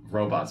 different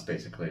robots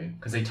basically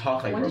because they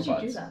talk like robots. When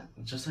did you do that?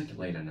 Just like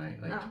late at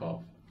night, like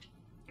 12.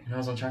 And I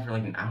was on chat for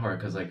like an hour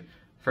because like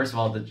first of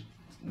all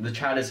the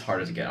chat is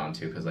harder to get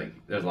onto because like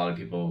there's a lot of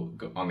people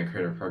on the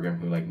creator program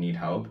who like need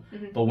help.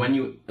 But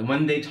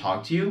when they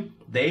talk to you,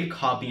 they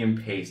copy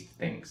and paste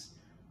things.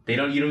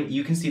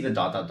 You can see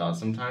the ...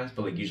 sometimes,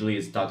 but like usually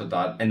it's ...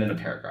 and then a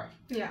paragraph.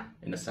 Yeah.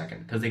 In a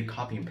second, because they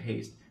copy and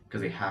paste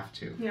because they have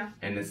to. Yeah.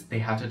 And they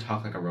have to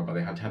talk like a robot.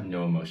 They have to have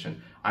no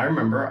emotion. I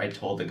remember I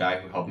told the guy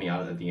who helped me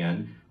out at the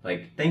end,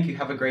 like, "Thank you,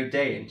 have a great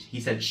day," and he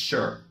said,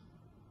 "Sure."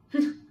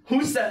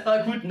 Who said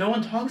no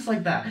one talks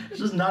like that? It's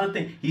just not a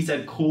thing. He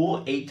said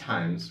 "cool" 8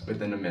 times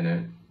within a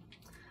minute.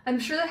 I'm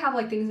sure they have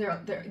like things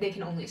they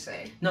can only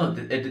say. No,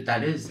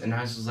 that is, and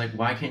I was just like,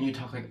 why can't you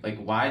talk like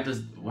why does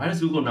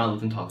Google not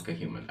let them talk like a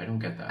human? I don't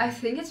get that. I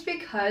think it's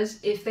because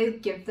if they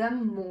give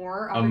them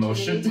more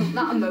emotion,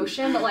 not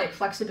emotion, but like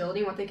flexibility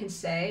in what they can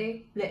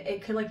say, that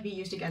it could like be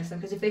used against them.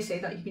 Because if they say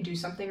that you can do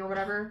something or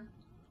whatever.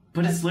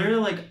 But it's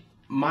literally like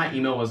my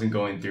email wasn't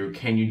going through.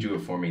 Can you do it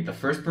for me? The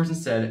first person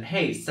said,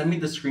 "Hey, send me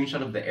the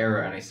screenshot of the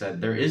error," and I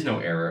said, "There is no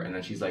error." And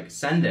then she's like,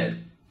 "Send it.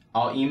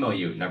 I'll email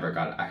you." Never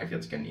got it. I have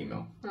yet to get an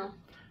email. Oh.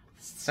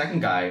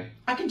 Second guy,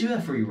 I can do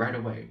that for you right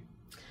away.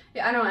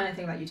 Yeah, I don't know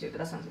anything about YouTube, but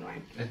that sounds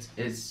annoying.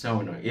 It's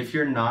so annoying. If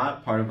you're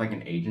not part of like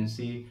an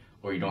agency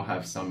or you don't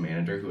have some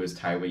manager who is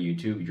tied with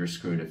YouTube, you're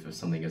screwed if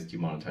something gets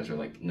demonetized or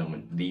like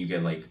you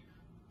get like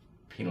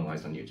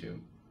penalized on YouTube.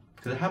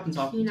 Because it happens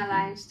often.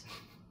 Penalized.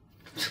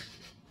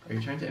 Are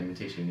you trying to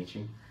imitate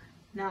Shinichi?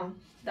 No,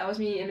 that was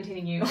me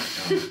imitating you.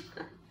 Oh.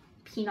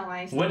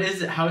 Penalized. What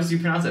is it? How do you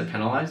pronounce it?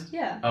 Penalized?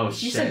 Yeah. Oh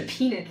shit. You said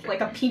penis,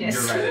 like a penis.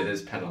 You're right, it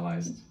is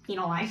penalized.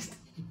 Penalized.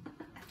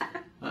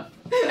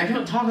 I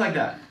don't talk like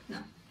that. No.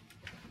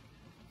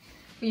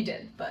 You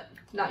did, but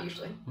not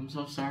usually. I'm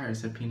so sorry. I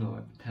said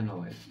penalized.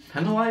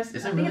 Penalized?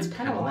 Is it really it's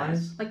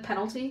penalized? Like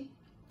penalty?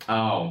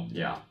 Oh,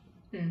 yeah.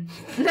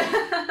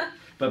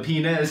 But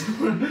penis.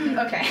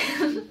 Okay.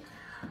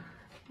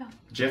 No.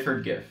 GIF or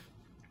GIF?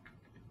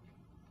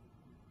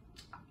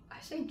 I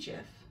say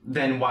GIF.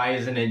 Then why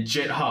isn't it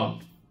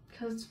GitHub?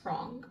 Because it's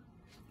wrong.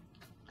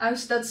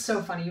 That's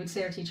so funny. You would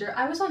say our teacher.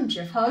 I was on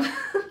GIFHub.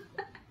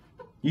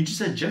 You just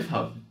said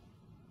GIFHub.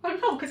 I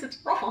don't know, because it's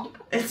wrong.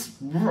 It's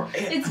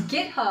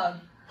GitHub.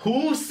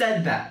 Who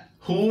said that?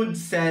 Who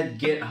said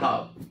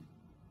GitHub?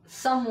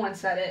 Someone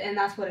said it, and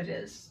that's what it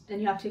is.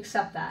 And you have to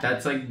accept that.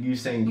 That's like you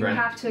saying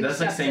Greenwich. That's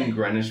like saying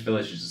Greenwich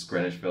Village is just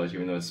Greenwich Village,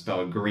 even though it's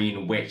spelled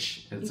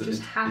Greenwich. It's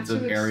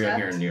an area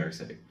here in New York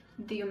City.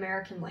 The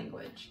American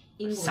language.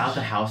 English. South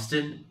of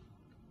Houston?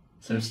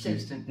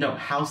 Houston? No,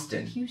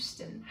 Houston.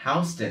 Houston.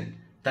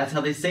 That's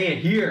how they say it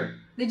here.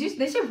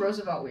 They say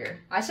Roosevelt weird.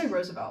 I say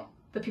Roosevelt,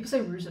 but people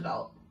say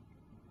Roosevelt.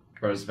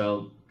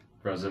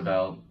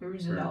 Roosevelt,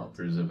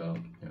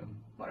 yeah.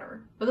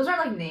 Whatever. But those aren't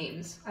like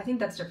names. I think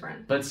that's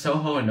different. But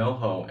Soho and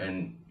NoHo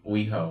and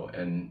WeHo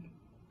and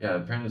yeah,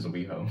 apparently there's a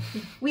WeHo.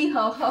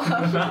 WeHo ho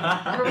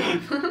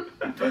ho.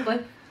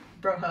 Brooklyn.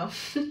 Broho.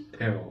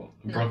 Ew.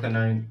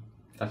 Brooklynite.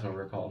 That's what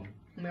we're called.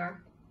 We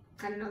are.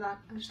 I didn't know that.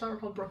 I just thought we're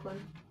called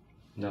Brooklyn.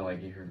 No, like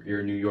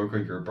you're a New Yorker,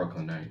 you're a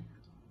Brooklynite.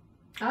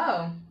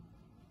 Oh.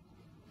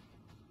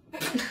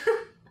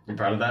 You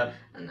proud of that?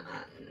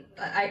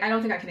 I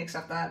don't think I can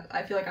accept that.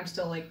 I feel like I'm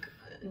still like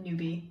a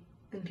newbie,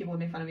 and people would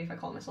make fun of me if I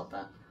called myself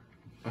that.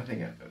 I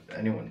think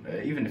anyone,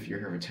 even if you're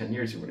here for 10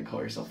 years, you wouldn't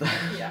call yourself that.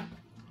 Yeah.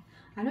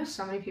 I know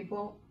so many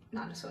people,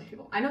 not so many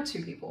people, I know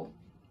 2 people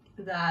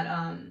that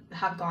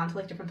have gone to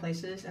like different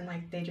places and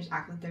like they just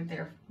act like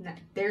they're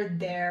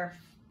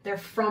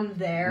from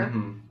there,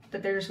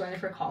 but they're just going there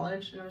for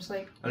college, and I'm just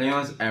like... I think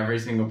that's every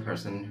single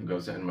person who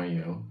goes to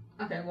NYU.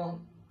 Okay,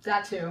 well,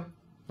 that too.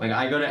 Like,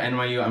 I go to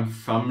NYU, I'm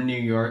from New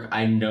York,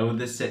 I know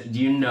the city. Do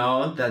you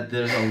know that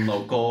there's a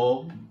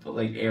local,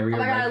 like, area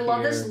right here? Oh my god, I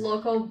love this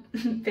local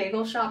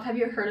bagel shop. Have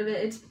you heard of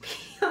it? It's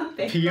Pio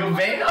Bagel. Pio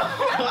Bagel?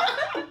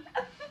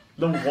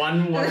 the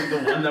one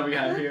that we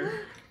have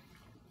here.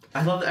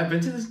 I love that. I've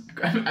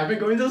been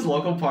going to this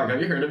local park. Have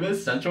you heard of it?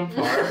 Central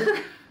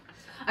Park?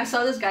 I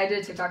saw this guy did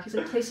a TikTok. He's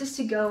like, places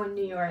to go in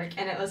New York.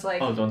 And it was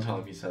like... Oh, don't tell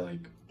him. He said,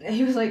 like...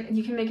 He was like,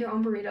 you can make your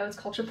own burrito. It's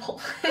called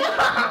Chipotle.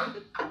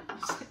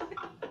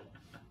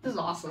 This is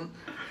awesome.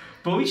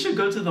 But we should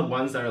go to the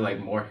ones that are, like,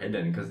 more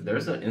hidden. Because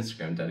there's an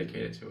Instagram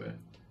dedicated to it.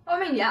 Oh, I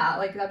mean, yeah.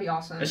 Like, that'd be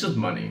awesome. It's just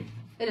money.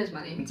 It is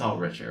money. It's all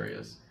rich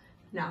areas.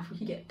 Now, if we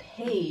could get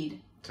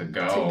paid... To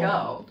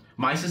go.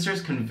 My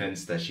sister's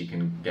convinced that she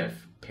can get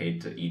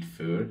paid to eat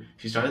food.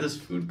 She started this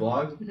food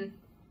blog. Mm-hmm.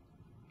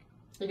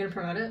 Are you gonna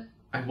promote it?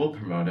 I will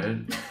promote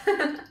it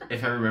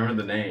if I remember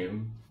the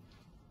name.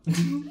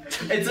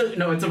 It's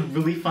a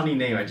really funny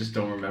name. I just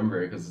don't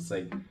remember it because it's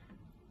like,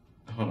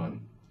 hold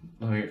on,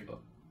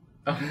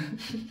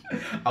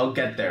 I'll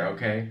get there.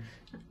 Okay,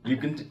 you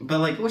can. But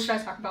like, what should I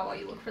talk about while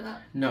you look for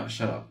that? No,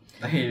 shut up.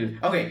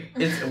 Okay,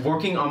 it's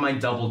working on my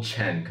double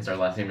Chen because our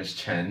last name is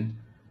Chen.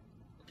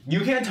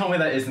 You can't tell me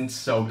that isn't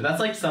so. That's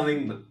like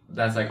something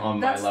that's like on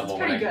my level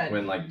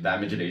when like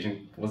that Midget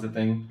Asian was a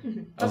thing.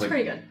 Mm-hmm. That's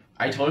pretty good.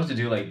 I told her to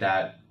do like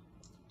that.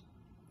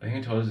 I think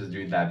I told her to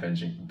do that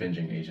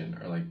binging Asian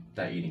or like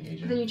that eating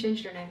Asian. Then you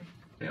changed your name.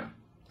 Yeah,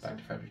 back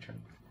to Frederick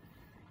Chen.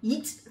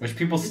 Yeet. Which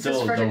people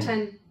still Frederick don't.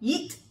 Chen.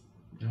 Yeet.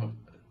 No.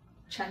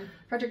 Chen.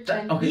 Frederick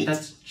Chen. Okay, Yeet.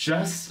 that's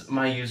just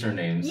my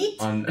usernames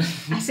Yeet. on.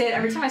 I say it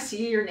every time I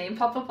see your name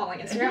pop up on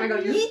like Instagram. I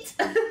go yeet.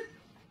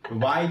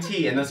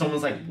 YT, and then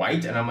someone's like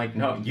white, and I'm like,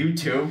 no,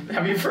 YouTube.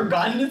 Have you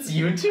forgotten it's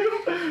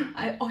YouTube?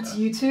 It's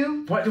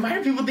YouTube. Why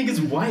do people think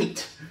it's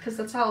white? Because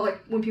that's how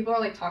like when people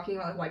are like talking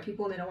about like white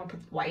people and they don't want to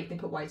put white, they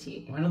put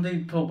YT. Why don't they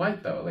put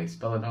white though? Like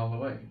spell it all the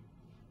way.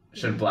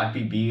 Should black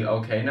be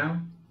okay now?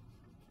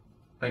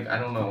 Like I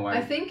don't know why.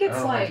 I think it's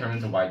why it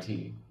turned into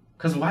YT.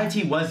 Because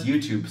YT was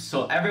YouTube,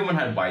 so everyone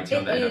had YT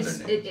on the end of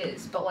their name. It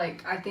is, but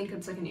like I think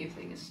it's like a new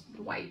thing. Is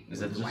white.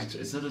 Is it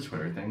a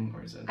Twitter thing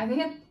or is it? I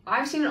think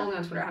I've seen it only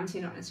on Twitter. I haven't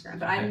seen it on Instagram,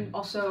 but I'm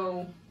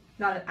also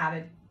not an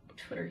avid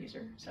Twitter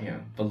user. So. Yeah,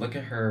 but look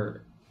at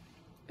her.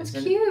 It's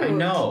cute. I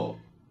know,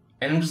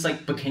 and I'm just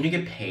like, but can you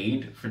get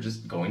paid for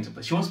just going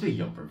to? She wants to be a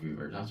Yelp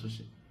reviewer. That's what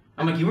she.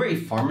 I'm like, you were a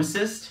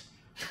pharmacist,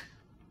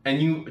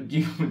 and you.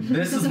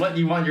 This is what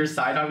you want your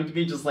side hobby to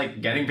be? Just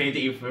like getting paid to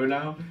eat food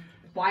now.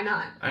 Why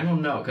not? I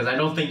don't know, because I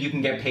don't think you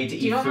can get paid to eat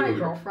food. Do you know what my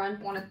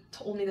girlfriend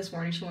told me this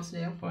morning she wants to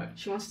do? What?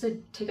 She wants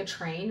to take a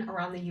train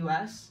around the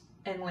U.S.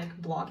 and, like,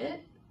 blog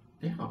it.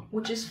 Yeah.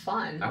 Which is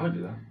fun. I would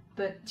do that.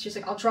 But she's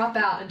like, I'll drop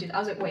out and do that. I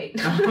was like, wait.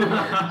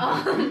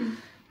 I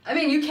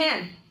mean, you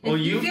can. If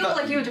you feel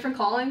like you have a different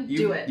calling,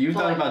 do it. You've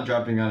thought about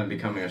dropping out and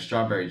becoming a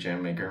strawberry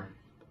jam maker.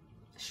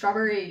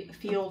 Strawberry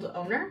field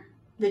owner?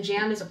 The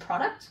jam is a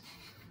product.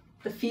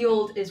 The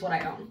field is what I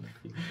own.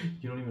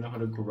 You don't even know how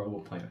to grow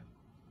a plant.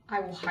 I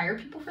will hire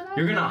people for that.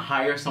 You're gonna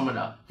hire someone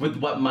up with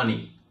what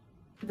money?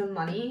 The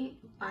money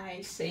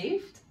I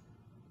saved.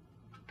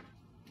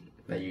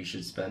 That you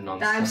should spend on.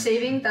 That I'm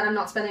saving that I'm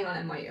not spending on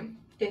NYU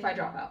if I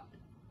drop out.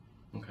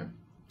 Okay.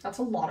 That's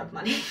a lot of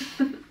money.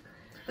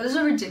 That is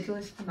a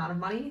ridiculous amount of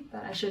money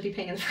that I should be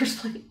paying in the first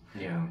place.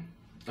 Yeah.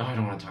 Oh, I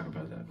don't want to talk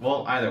about that.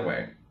 Well, either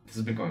way, this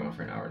has been going on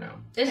for an hour now.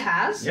 It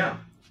has? Yeah.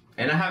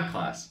 And I have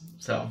class,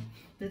 so.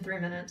 In 3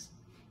 minutes.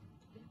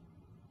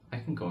 I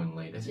can go in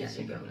late. Yeah,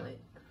 you go in late.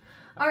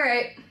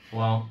 Alright.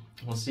 Well,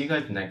 we'll see you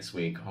guys next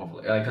week,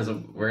 hopefully. Like, because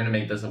we're going to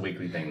make this a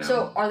weekly thing now.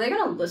 So, are they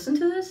going to listen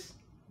to this?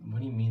 What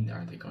do you mean,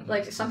 are they going to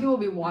Like, some people will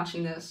be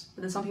watching this,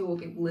 but then some people will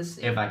be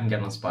listening. If I can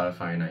get on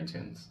Spotify and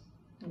iTunes.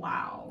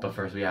 Wow. But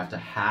first, we have to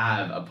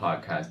have a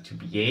podcast to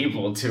be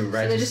able to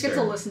register. So they just get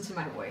to listen to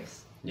my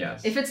voice.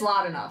 Yes. If it's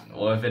loud enough.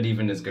 Well, if it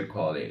even is good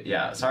quality.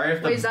 Yeah, sorry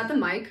if the... Wait, is that the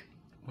mic?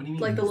 What do you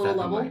mean? Like the little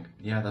level?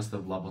 Yeah, that's the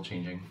level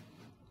changing.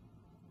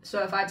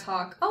 So if I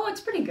talk... Oh,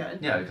 it's pretty good.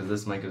 Yeah, because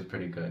this mic is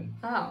pretty good.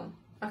 Oh.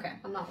 Okay,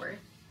 I'm not worried.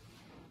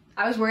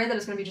 I was worried that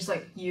it's going to be just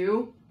like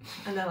you,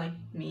 and then like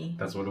me.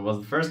 That's what it was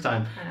the first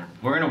time. I know.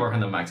 We're going to work on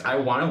the mics. I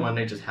want to one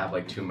day just have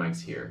like 2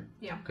 mics here.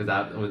 Yeah. Because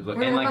that would look...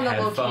 We're going to work on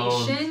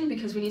headphones. the location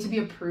because we need to be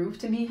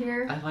approved to be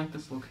here. I like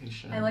this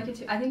location. I like it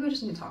too. I think we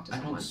just need to talk to I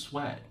someone. don't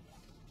sweat.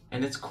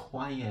 And it's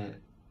quiet.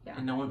 Yeah.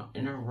 And no one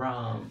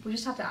interrupts. We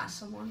just have to ask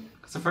someone.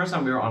 Because the first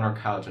time we were on our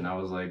couch and I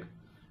was like,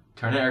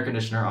 turn the air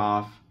conditioner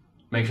off,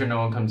 make sure no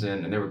one comes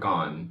in, and they were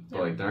gone. But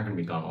like, they're not going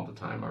to be gone all the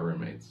time, our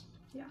roommates.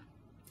 Yeah.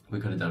 We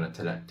could have done it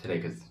today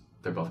because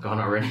they're both gone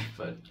already,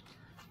 but...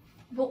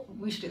 Well,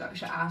 we should do that. We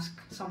should ask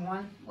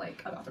someone,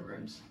 like, about the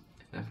rooms.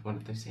 What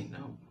if they say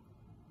no?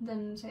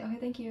 Then say, okay,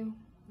 thank you.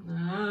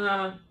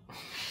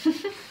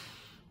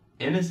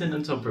 Innocent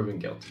until proven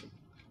guilty.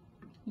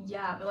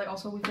 Yeah, but like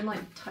also we've been like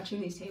touching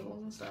these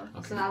tables and stuff.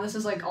 Okay. So now this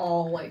is like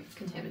all like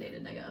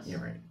contaminated, I guess. You're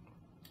right.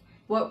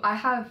 Well, I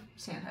have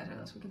sanitizer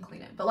though, so we can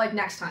clean it. But like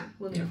next time,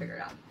 we'll need to figure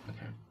it out.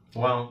 Okay.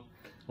 Well,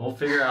 we'll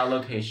figure out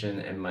location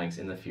and mics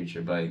in the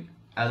future, but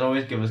as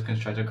always, give us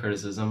constructive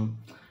criticism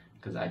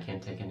because I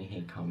can't take any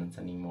hate comments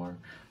anymore.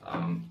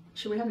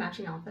 Should we have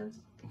matching outfits?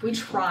 We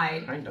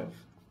tried. Kind of.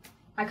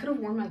 I could have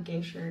worn my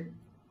gay shirt,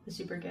 the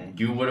super gay.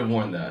 You would have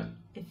worn that.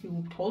 If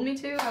you told me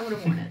to, I would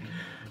have worn it.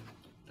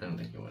 I don't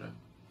think you would have.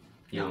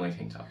 You don't like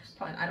tank tops.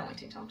 Probably. I don't like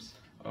tank tops.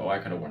 Oh, I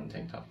could have worn a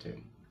tank top too.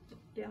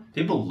 Yeah.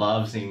 People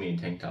love seeing me in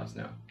tank tops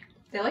now.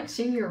 They like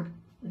seeing your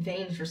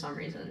veins for some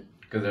reason.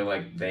 Because they're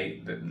like,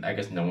 I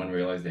guess no one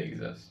realized they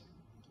exist.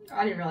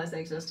 I didn't realize they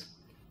exist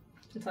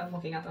until I'm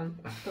looking at them.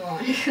 They're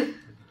like,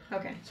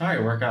 okay.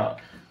 Sorry, work out.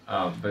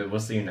 But we'll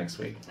see you next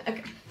week.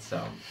 Okay.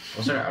 So,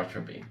 what's our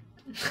outro be?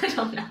 I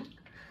don't know.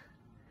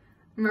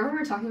 Remember we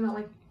were talking about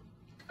like...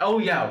 Oh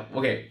yeah,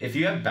 okay. If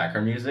you have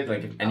background music,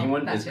 like if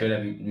anyone is good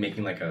at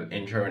making like an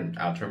intro and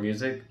outro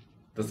music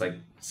that's like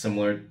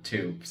similar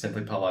to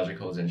Simply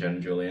Paulogical's and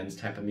Jenna Julian's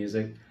type of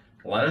music,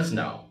 let us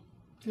know.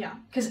 Yeah,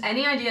 because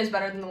any idea is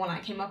better than the one I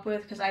came up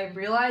with, because I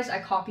realized I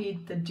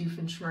copied the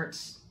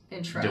Doofenshmirtz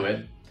intro. Do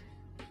it.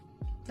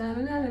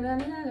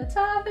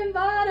 Top and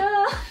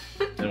bottom.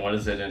 And what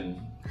is it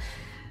in?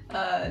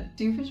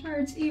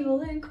 Doofenshmirtz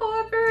Evil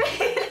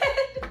Incorporated.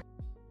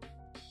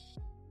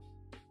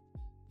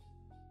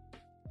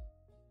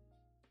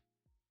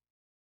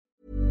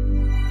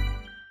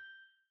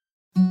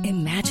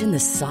 Imagine the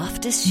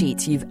softest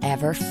sheets you've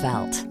ever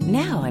felt.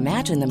 Now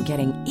imagine them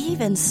getting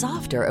even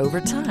softer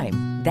over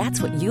time.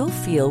 That's what you'll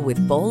feel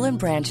with Boll &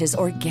 Branch's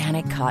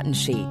organic cotton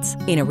sheets.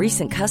 In a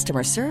recent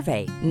customer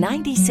survey,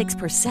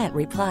 96%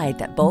 replied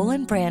that Boll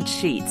 & Branch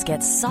sheets get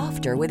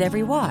softer with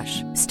every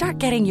wash. Start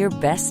getting your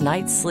best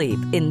night's sleep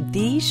in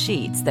these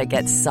sheets that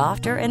get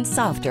softer and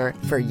softer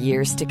for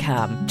years to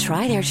come.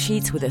 Try their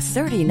sheets with a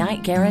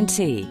 30-night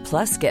guarantee.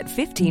 Plus, get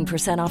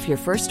 15% off your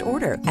first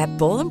order at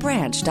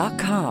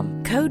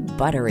bollandbranch.com. Code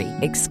BUTTERY.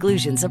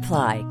 Exclusions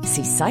apply.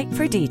 See site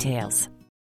for details.